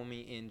over, pull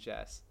me in,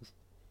 just.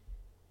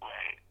 Wait,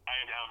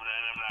 I'm not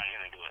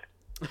gonna do it.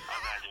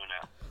 I'm not doing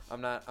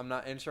that. I'm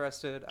not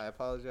interested. I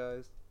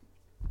apologize.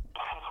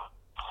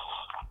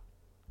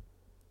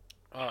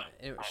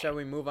 Shall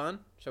we move on?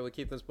 Shall we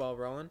keep this ball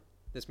rolling?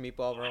 This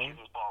meatball rolling? Keep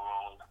this ball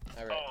rolling.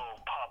 All right. Oh,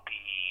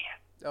 puppy.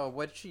 Oh,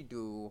 what'd she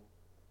do?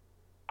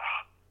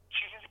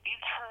 She just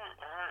eats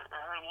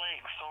her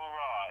legs so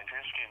raw, and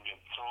her skin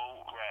gets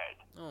so red.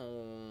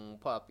 Oh,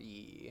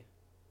 puppy.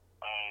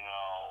 I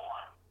know.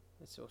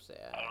 It's so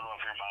sad. I don't know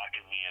if you're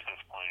mocking me at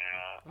this point or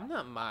not. I'm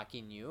not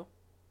mocking you.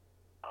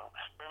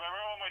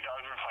 Remember when my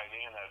dogs were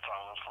fighting and that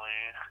song was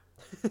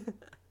playing?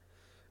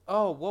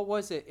 Oh, what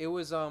was it? It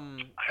was a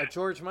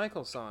George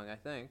Michael song, I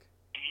think.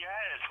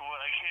 Yes, well,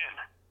 I can't.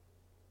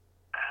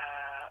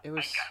 It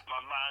was. I got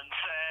my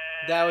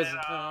mindset That was.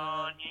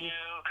 on you.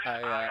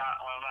 I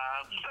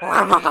got my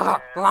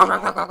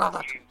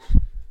mindset.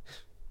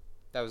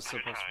 That was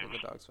supposed to be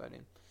the dogs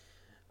fighting.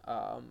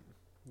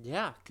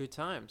 Yeah, good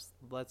times.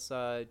 Let's.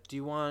 Do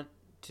you want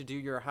to do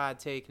your hot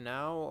take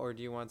now, or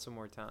do you want some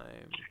more time? I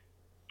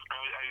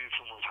need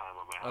some more time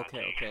on my hot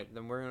take. Okay.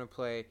 Then we're gonna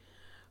play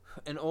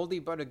an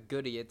oldie but a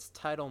goodie. It's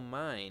Title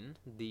Mine,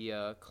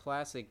 the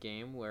classic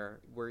game where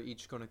we're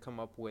each going to come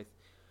up with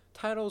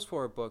titles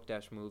for a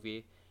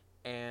book-movie,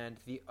 and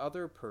the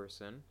other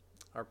person,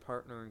 our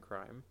partner in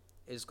crime,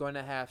 is going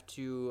to have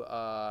to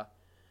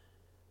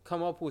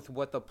come up with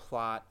what the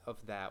plot of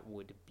that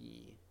would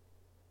be.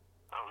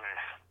 Okay.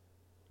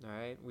 All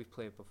right, we've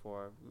played it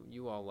before.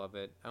 You all love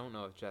it. I don't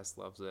know if Jess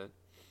loves it,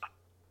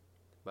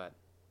 but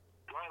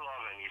Do I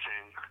love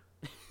anything?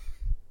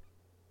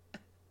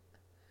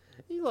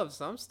 he loves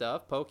some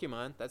stuff.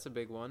 Pokemon, that's a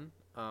big one.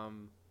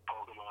 Pokemon.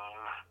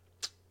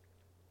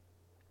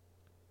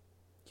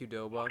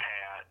 Qdoba,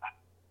 Cat.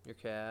 your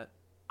cat.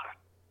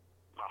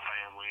 My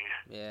family.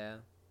 Yeah,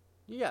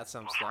 you got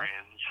some My stuff.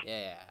 friends.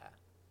 Yeah.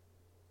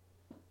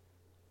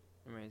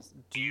 Anyways,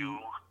 You.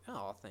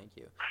 Oh, thank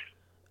you.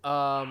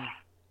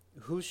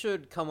 Who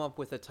should come up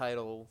with a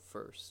title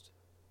first?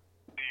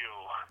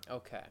 You.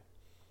 Okay.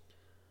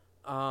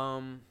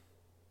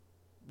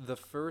 The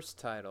first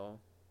title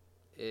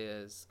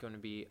is going to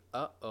be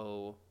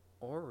Uh-Oh,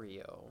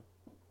 Oreo.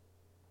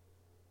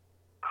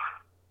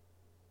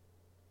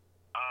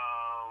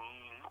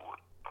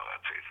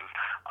 That's racist.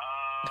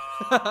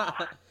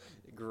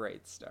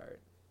 Great start.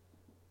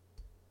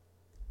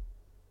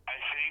 I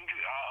think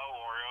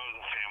Oreo is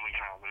a family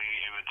comedy,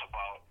 and it's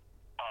about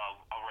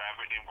a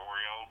rabbit named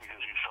Oreo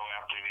because he's so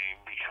aptly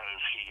named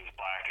because he's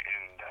black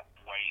and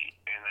white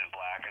and then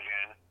black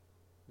again.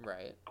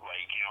 Right.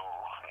 Like, you know,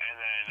 and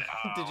then...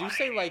 Did you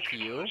say like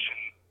he you?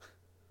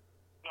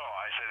 No,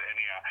 I said, and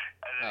yeah.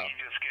 And then Oh. he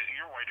just gets...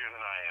 You're whiter than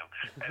I am.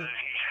 And then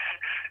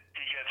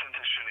he gets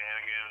into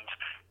shenanigans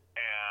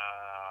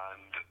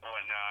and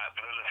whatnot,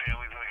 but then the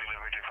family's like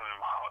evicted from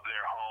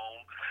their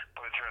home,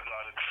 but it turns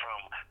out it's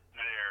from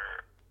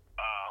their...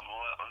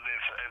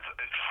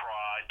 It's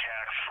fraud,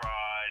 tax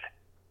fraud,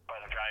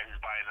 by the guy who's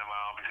buying them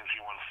out because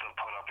he wants to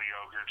put up a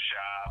yogurt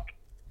shop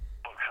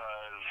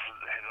because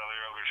his other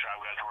yogurt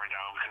shop got torn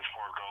down because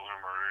 4 girls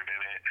were murdered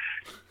in it.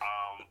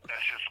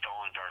 That's just the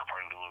only dark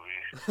part of the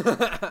movie.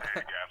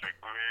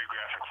 Very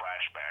graphic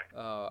flashback.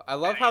 I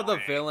love how the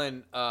Anyway.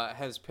 villain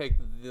has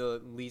picked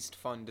the least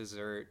fun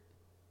dessert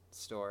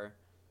store.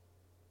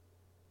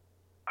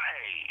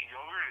 Hey,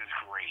 yogurt is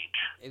great.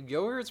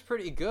 Yogurt's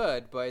pretty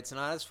good, but it's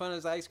not as fun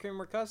as ice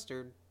cream or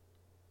custard.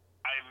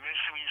 I miss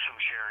me some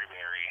cherry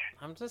berry.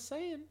 I'm just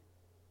saying.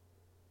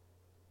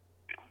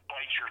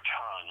 Bite your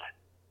tongue.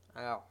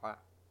 Oh,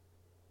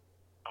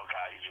 Oh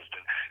god, you just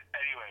did.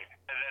 Anyway,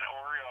 and then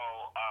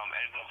Oreo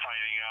ends up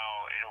finding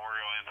out, and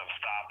Oreo ends up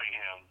stopping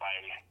him by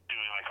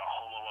doing like a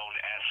Home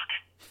Alone-esque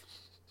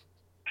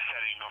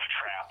setting of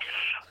traps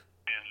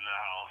in the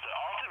house.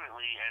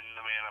 Ultimately, end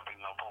the man up in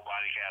the full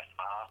body cast in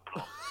the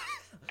hospital.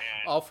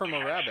 And All from a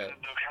the rabbit.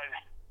 The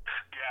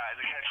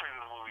catchphrase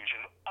of the movie is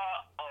just,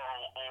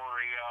 uh-oh,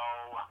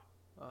 Oreo.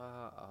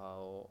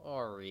 Uh-oh,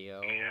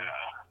 Oreo. Yeah.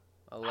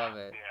 I love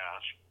it.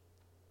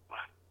 Yeah.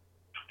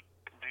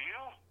 Do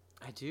you?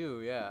 I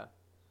do, yeah.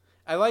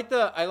 I like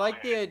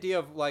the idea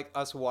of like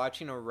us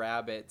watching a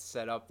rabbit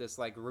set up this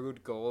like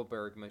Rube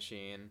Goldberg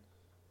machine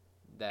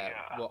that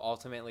Yeah. will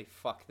ultimately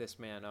fuck this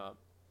man up.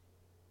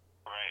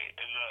 Right.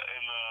 And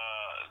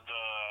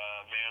the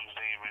man's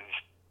name is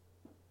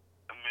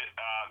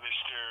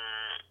Mr.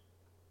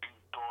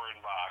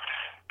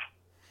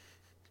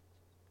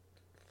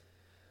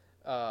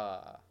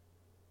 Gorenbach.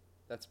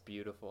 That's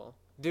beautiful.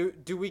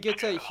 Do we get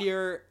to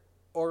hear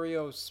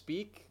Oreo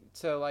speak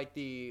to like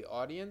the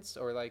audience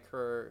or like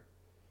her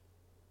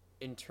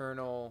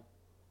internal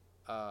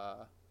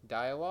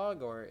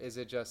dialogue, or is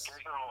it just?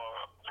 First of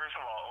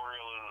all,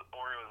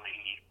 Oreo is a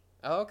he.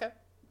 Oh, okay.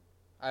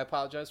 I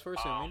apologize for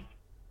assuming.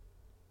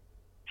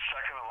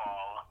 Second of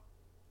all,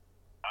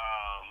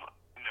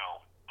 no.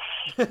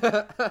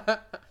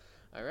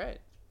 All right.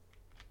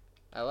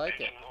 I like it.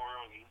 Because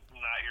Oreo's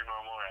not your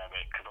normal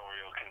rabbit, because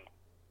Oreo can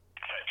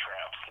set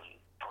traps and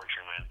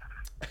torture men.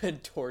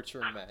 And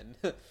torture men.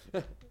 Your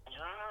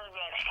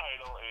next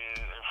title is,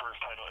 or first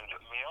title is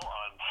Mail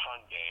on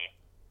Sunday.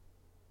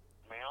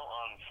 Mail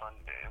on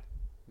Sunday.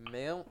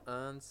 Mail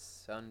on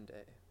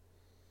Sunday.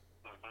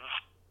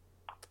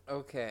 Mm-hmm.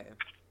 Okay.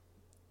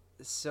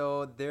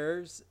 So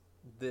there's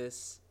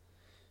this.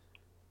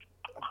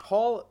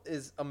 Paul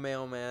is a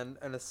mailman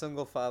and a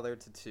single father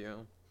to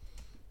 2.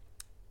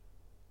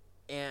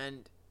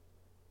 And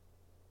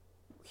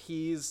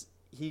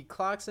he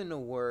clocks into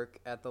work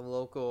at the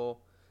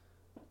local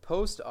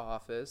post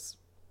office,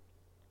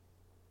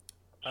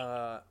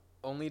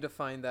 only to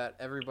find that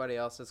everybody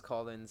else is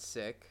called in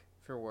sick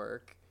for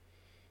work,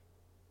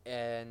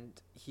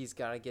 and he's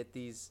got to get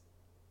these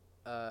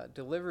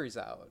deliveries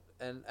out.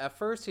 And at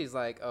first he's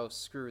like, oh,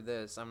 screw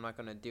this, I'm not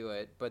going to do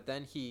it. But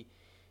then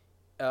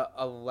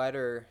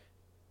an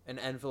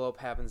envelope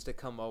happens to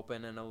come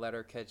open, and a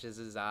letter catches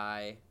his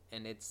eye,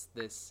 and it's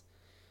this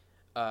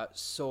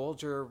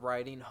soldier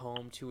writing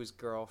home to his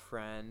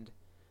girlfriend,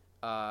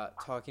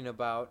 talking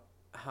about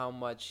how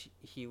much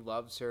he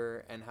loves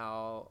her and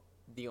how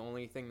the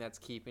only thing that's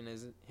keeping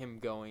him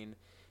going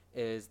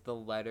is the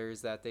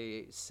letters that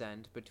they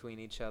send between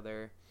each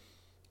other.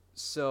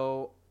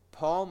 So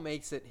Paul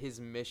makes it his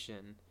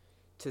mission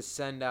to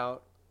send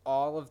out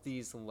all of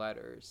these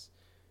letters.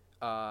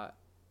 The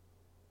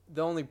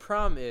only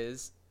problem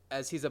is,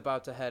 as he's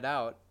about to head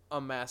out, a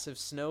massive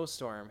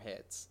snowstorm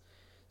hits.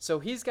 So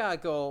he's got to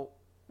go...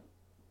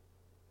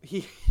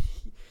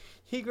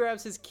 he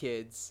grabs his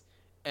kids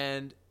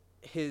and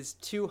his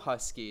 2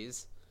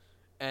 huskies,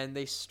 and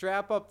they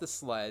strap up the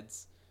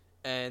sleds,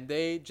 and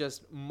they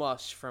just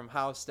mush from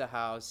house to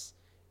house,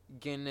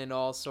 getting in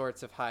all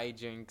sorts of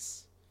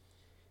hijinks.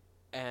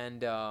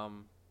 And a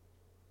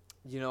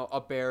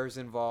bear's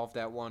involved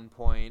at one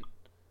point.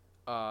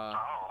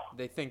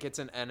 They think it's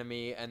an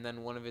enemy, and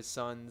then one of his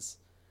sons,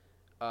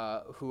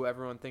 who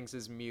everyone thinks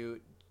is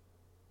mute,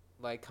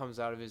 like comes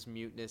out of his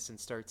muteness and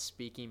starts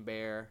speaking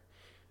bear.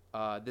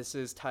 This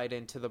is tied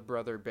into the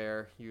Brother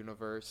Bear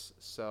universe,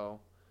 so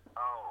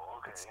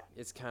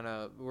it's kind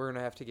of, we're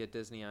gonna have to get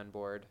Disney on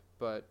board.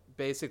 But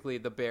basically,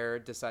 the bear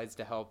decides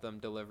to help them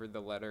deliver the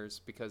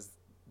letters because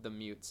the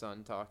mute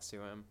son talks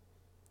to him,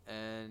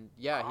 and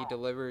he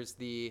delivers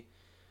the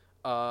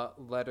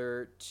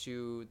letter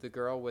to the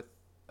girl with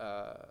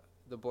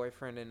the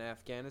boyfriend in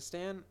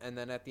Afghanistan, and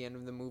then at the end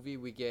of the movie,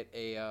 we get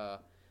a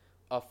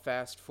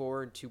fast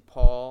forward to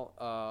Paul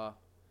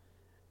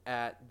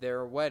at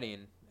their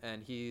wedding,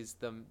 and he's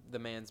the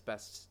man's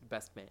best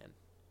man,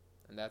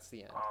 and that's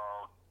the end.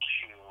 Oh,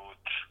 cute.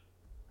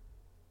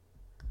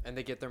 And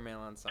they get their mail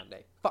on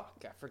Sunday.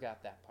 Fuck, I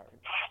forgot that part.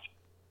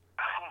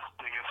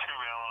 They get their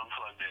mail on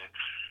Sunday.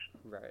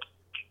 Right.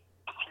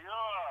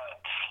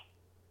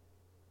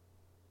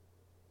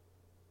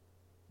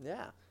 Cute.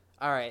 Yeah.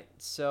 All right.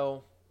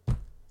 So,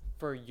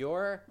 for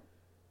your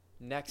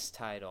next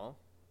title,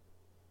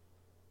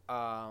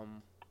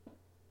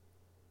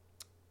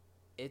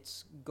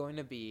 it's going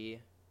to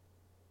be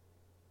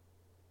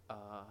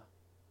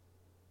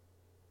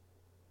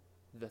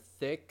The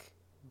Thick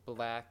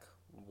Black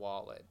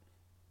Wallet.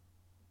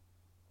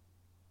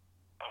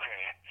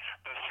 Okay.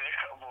 The Thick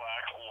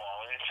Black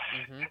Wallet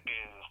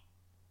is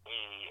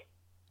a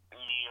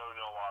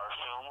neo-noir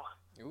film.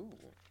 Ooh.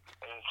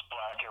 And it's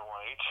black and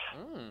white.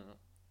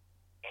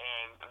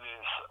 And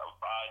this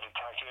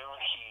detective,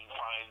 he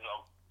finds a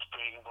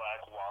big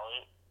black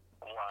wallet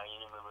lying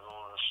in the middle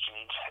of the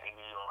street in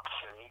New York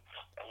City,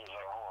 and he's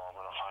like, I'm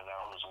gonna find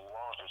out whose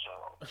wallet is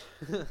out.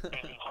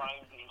 And he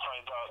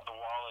finds out the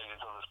wallet is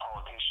of this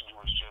politician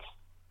who was just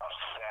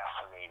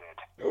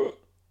assassinated.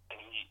 And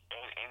he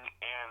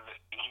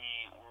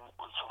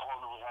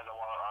supposedly had the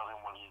wallet on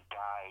him when he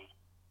died,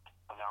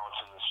 but now it's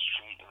in the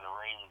street in the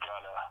rain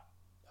gutter.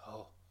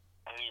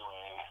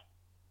 Anyway,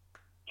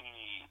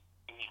 he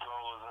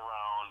goes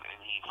around and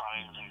he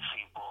finds these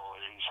people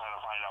and he's trying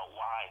to find out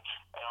why.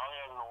 And all he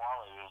has in the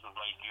wallet is the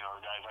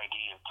guy's ID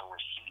and some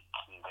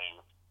receipts and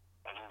things.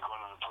 And he's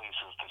going to the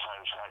places to try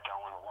to track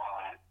down where the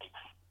wallet,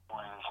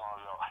 where this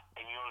wallet go.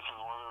 And he notices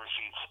one of the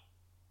receipts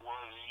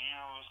was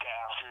used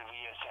after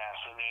the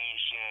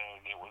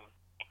assassination. It was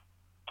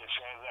the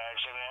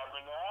transaction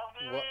happened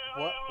after.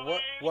 What?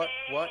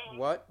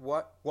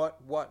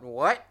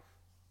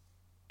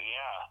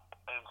 Yeah.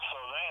 And so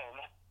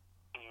then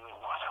he's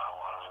like, what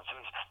is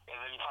this? And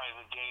then he finds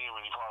the game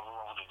and he falls in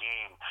love with the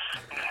game.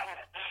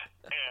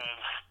 And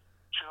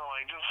she's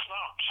like, just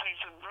stop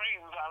chasing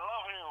dreams. I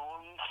love you.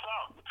 And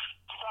stop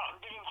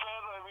digging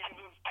further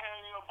because it's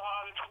tearing you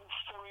apart. It's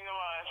consuming your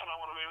life and I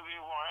want to be with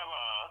you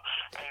forever.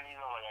 And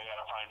he's like, I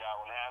gotta find out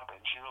what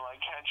happened. She's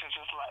like, can't you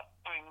just let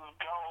things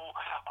go?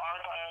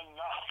 Aren't I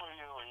enough for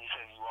you? And he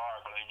said, you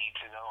are, but I need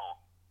to know.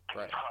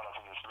 Right. He's caught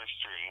up in this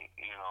mystery,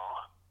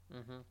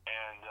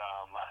 And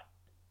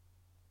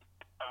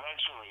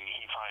eventually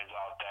he finds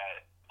out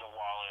that the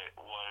wallet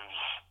was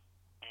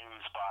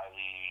used by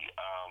the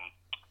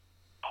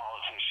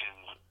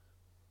politician's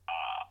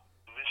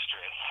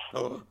mistress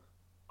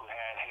who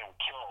had him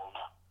killed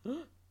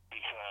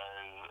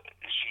because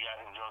she got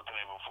him drunk the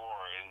night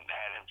before and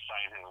had him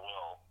sign his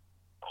will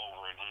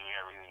over and leaving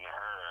everything to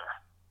her.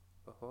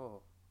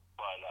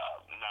 But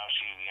now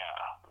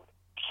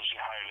so she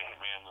hired a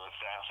hitman to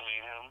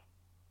assassinate him,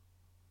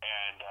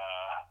 and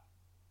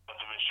but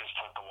the mistress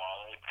took the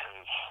wallet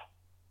because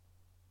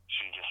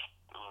she just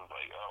was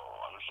like,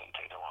 I'm just gonna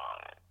take the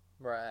wallet.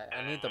 Right,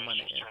 I need the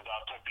money. It turns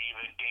out to be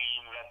the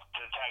game that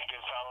the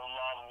detective fell in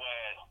love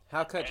with.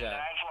 How could you?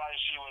 That's why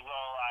she was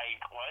all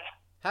like, what?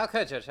 How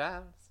could you,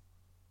 Charles?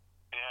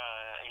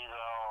 Yeah, he's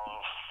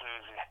all,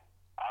 Susie,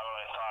 I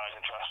really thought I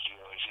could trust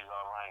you. And she's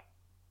all like,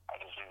 I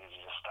just needed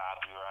you to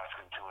stop. You were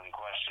asking too many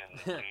questions.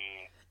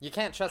 You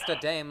can't trust a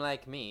dame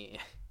like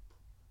me.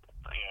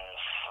 Yes,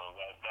 so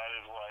that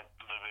is what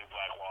the Big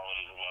Black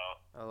Wallet is about.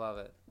 I love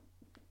it.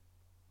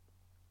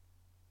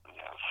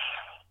 Yes.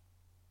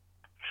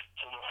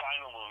 So the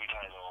final movie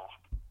title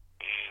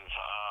is,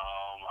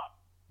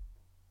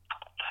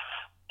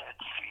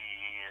 let's see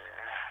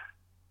here.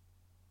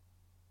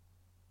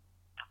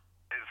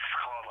 It's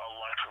called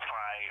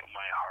Electrify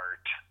My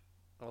Heart.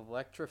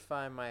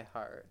 Electrify My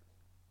Heart.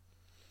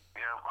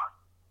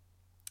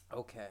 Yeah.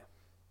 Okay.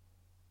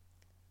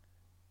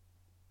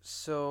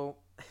 So...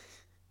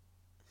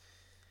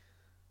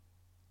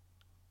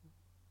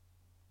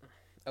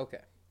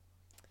 Okay.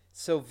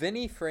 So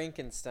Vinnie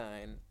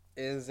Frankenstein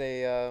is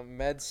a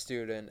med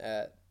student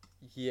at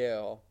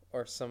Yale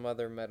or some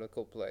other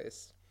medical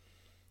place.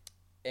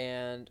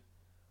 And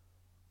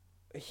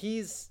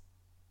he's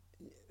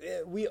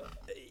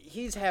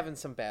he's having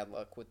some bad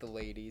luck with the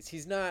ladies.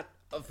 He's not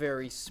a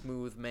very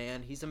smooth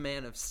man. He's a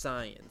man of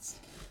science.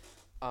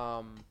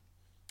 I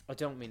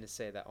don't mean to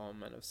say that all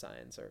men of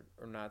science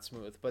are not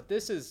smooth, but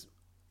this is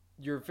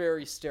your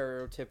very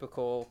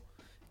stereotypical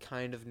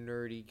kind of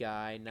nerdy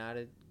guy, not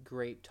a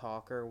great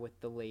talker with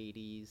the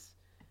ladies.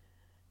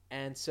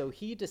 And so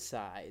he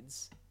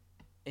decides,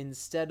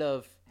 instead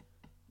of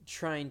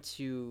trying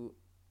to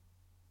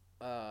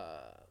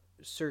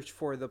search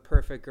for the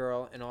perfect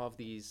girl in all of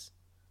these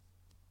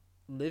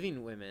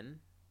living women,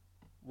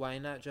 why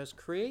not just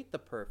create the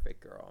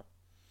perfect girl?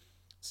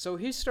 So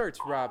he starts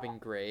robbing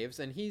graves,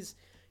 and he's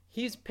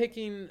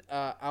picking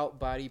out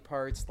body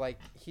parts like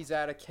he's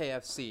at a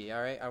KFC.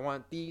 All right, I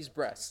want these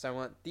breasts, I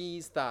want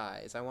these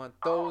thighs, I want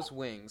those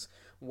wings.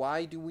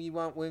 Why do we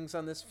want wings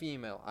on this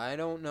female? I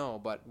don't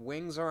know, but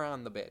wings are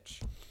on the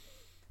bitch.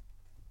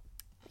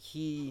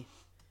 He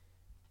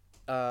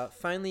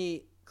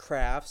finally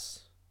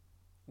crafts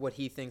what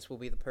he thinks will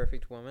be the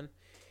perfect woman.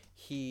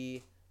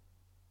 He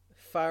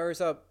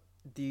fires up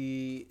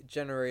the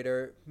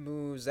generator,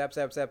 moves, zap,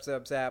 zap, zap,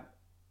 zap, zap.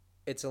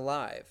 It's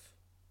alive.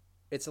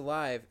 It's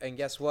alive, and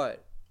guess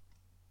what?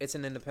 It's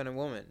an independent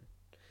woman.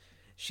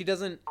 She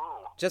doesn't,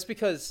 just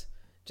because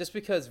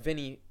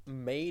Vinny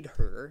made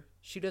her,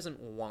 she doesn't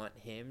want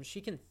him.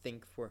 She can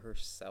think for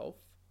herself.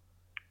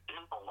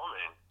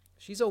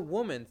 She's a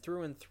woman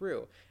through and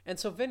through. And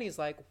so Vinny's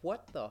like,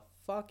 what the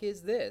fuck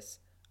is this?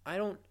 I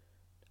don't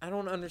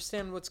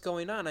understand what's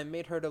going on. I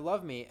made her to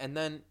love me. And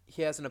then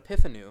he has an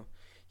epiphany.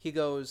 He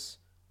goes,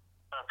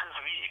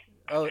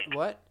 oh,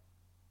 what?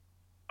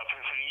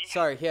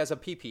 Sorry, he has a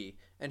pee-pee.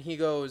 And he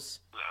goes,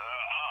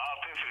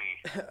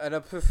 an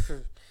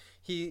epiphany.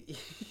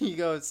 He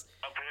goes,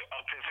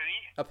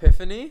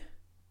 epiphany?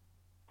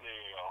 There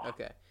you go.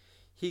 Okay.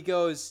 He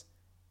goes,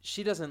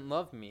 she doesn't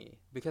love me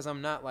because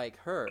I'm not like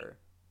her.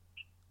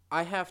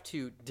 I have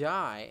to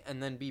die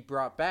and then be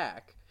brought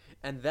back,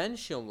 and then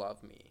she'll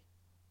love me.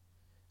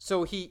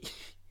 So he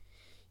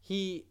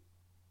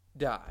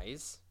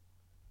dies,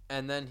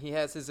 and then he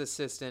has his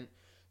assistant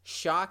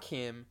shock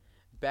him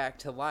back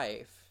to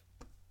life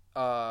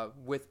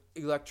with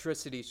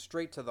electricity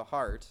straight to the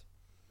heart.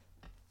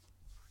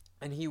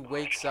 And he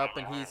wakes up,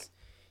 and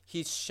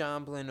he's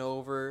shambling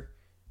over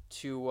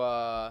to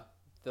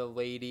the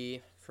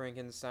lady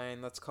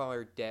Frankenstein. Let's call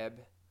her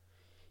Deb.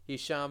 He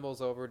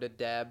shambles over to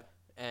Deb,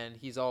 and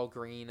he's all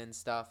green and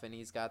stuff, and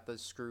he's got the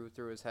screw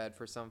through his head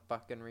for some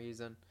fucking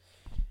reason.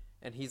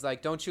 And he's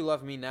like, "Don't you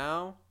love me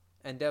now?"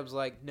 And Deb's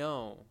like,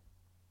 "No,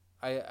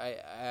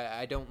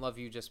 I don't love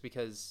you just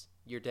because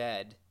you're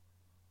dead.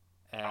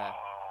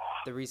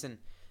 The reason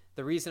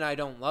I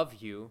don't love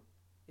you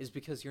is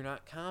because you're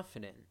not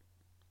confident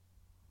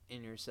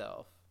in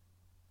yourself."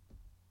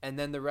 And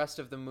then the rest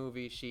of the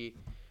movie, she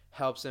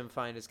helps him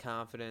find his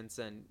confidence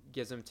and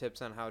gives him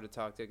tips on how to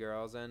talk to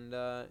girls. And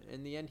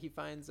in the end, he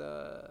finds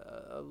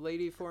a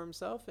lady for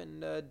himself,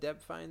 and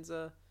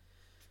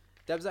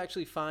Deb's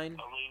actually fine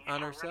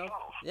on herself.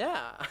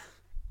 Yeah.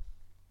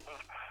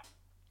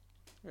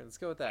 Right, let's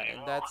go with that.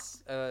 And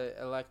that's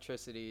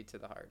electricity to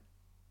the heart.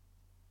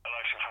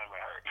 Electrify my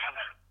heart.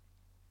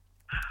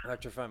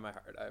 Electrify my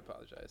heart. I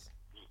apologize.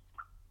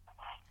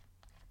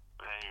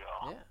 There you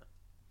go. Yeah.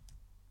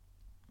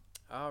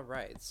 All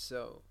right.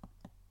 So,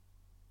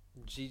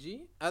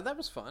 GG. That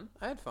was fun.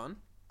 I had fun.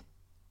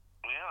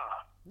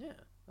 Yeah. Yeah,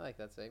 I like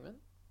that segment.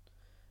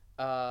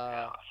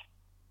 Yeah.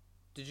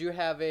 Did you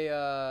have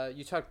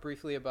you talked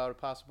briefly about a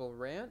possible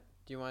rant?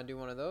 Do you want to do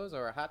one of those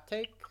or a hot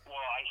take? Well,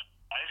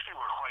 I think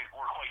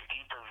we're quite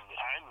deep in the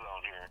time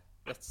zone here.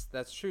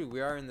 That's true.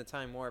 We are in the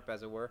time warp,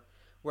 as it were.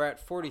 We're at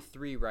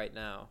 43 right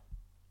now.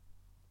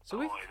 So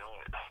I know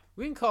it.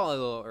 we can call it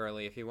a little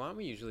early if you want.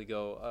 We usually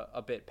go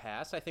a bit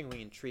past. I think we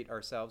can treat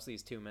ourselves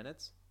these 2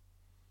 minutes.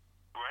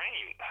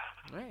 Right.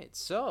 Right.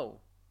 So,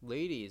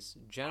 ladies,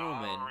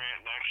 gentlemen, I'll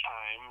rant next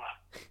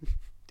time.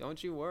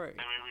 don't you worry. And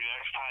maybe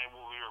next time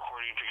we'll be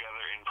recording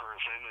together in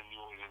person, and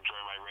you'll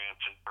enjoy my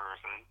rants in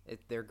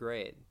person. They're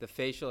great. The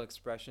facial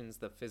expressions,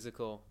 the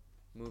physical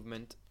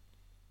movement.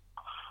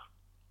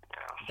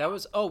 Yeah. That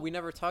was we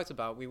never talked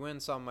about. We went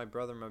and saw my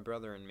brother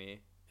and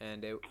me,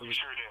 and it was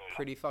Sure did.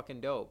 pretty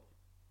fucking dope.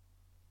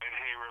 And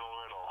hey,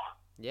 Riddle.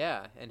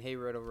 Yeah, and hey,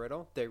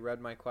 Riddle. They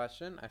read my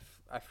question.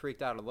 I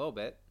freaked out a little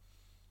bit.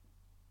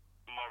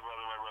 My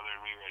brother,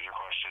 and me read your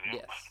question.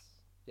 Yep.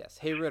 Yes.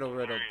 Hey, Riddle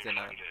Very did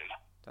not excited.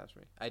 touch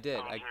me. I did.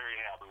 I was very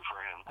happy for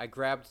him. I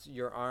grabbed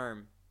your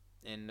arm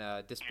in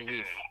disbelief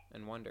did.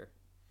 and wonder.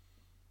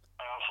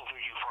 I also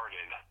think you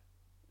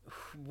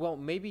farted. Well,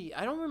 maybe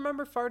I don't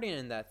remember farting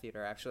in that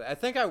theater. Actually, I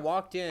think I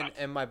walked in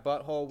and my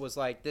butthole was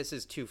like, "This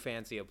is too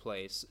fancy a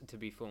place to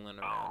be fooling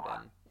around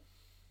in."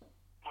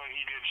 But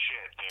he did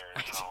shit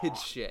there. So. I did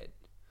shit.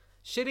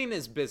 Shitting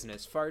is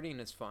business. Farting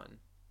is fun.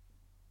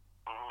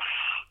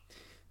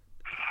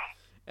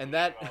 And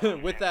that,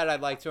 with that,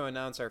 I'd like to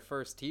announce our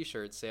first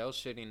T-shirt sale.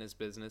 Shitting is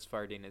business.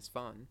 Farting is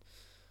fun.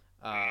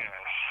 No, I'm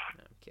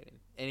kidding.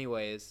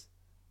 Anyways,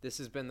 this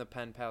has been the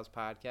Pen Pals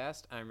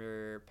podcast. I'm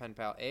your pen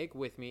pal Egg.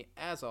 With me,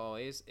 as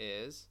always,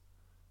 is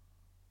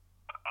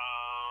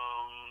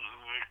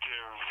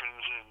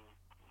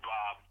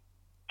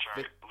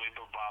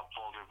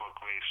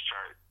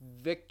chart.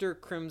 Victor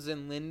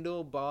Crimson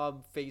Lindell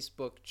Bob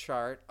Facebook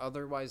chart,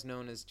 otherwise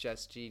known as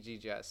Jess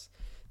GG Jess.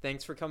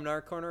 Thanks for coming to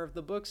our corner of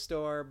the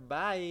bookstore.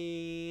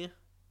 Bye.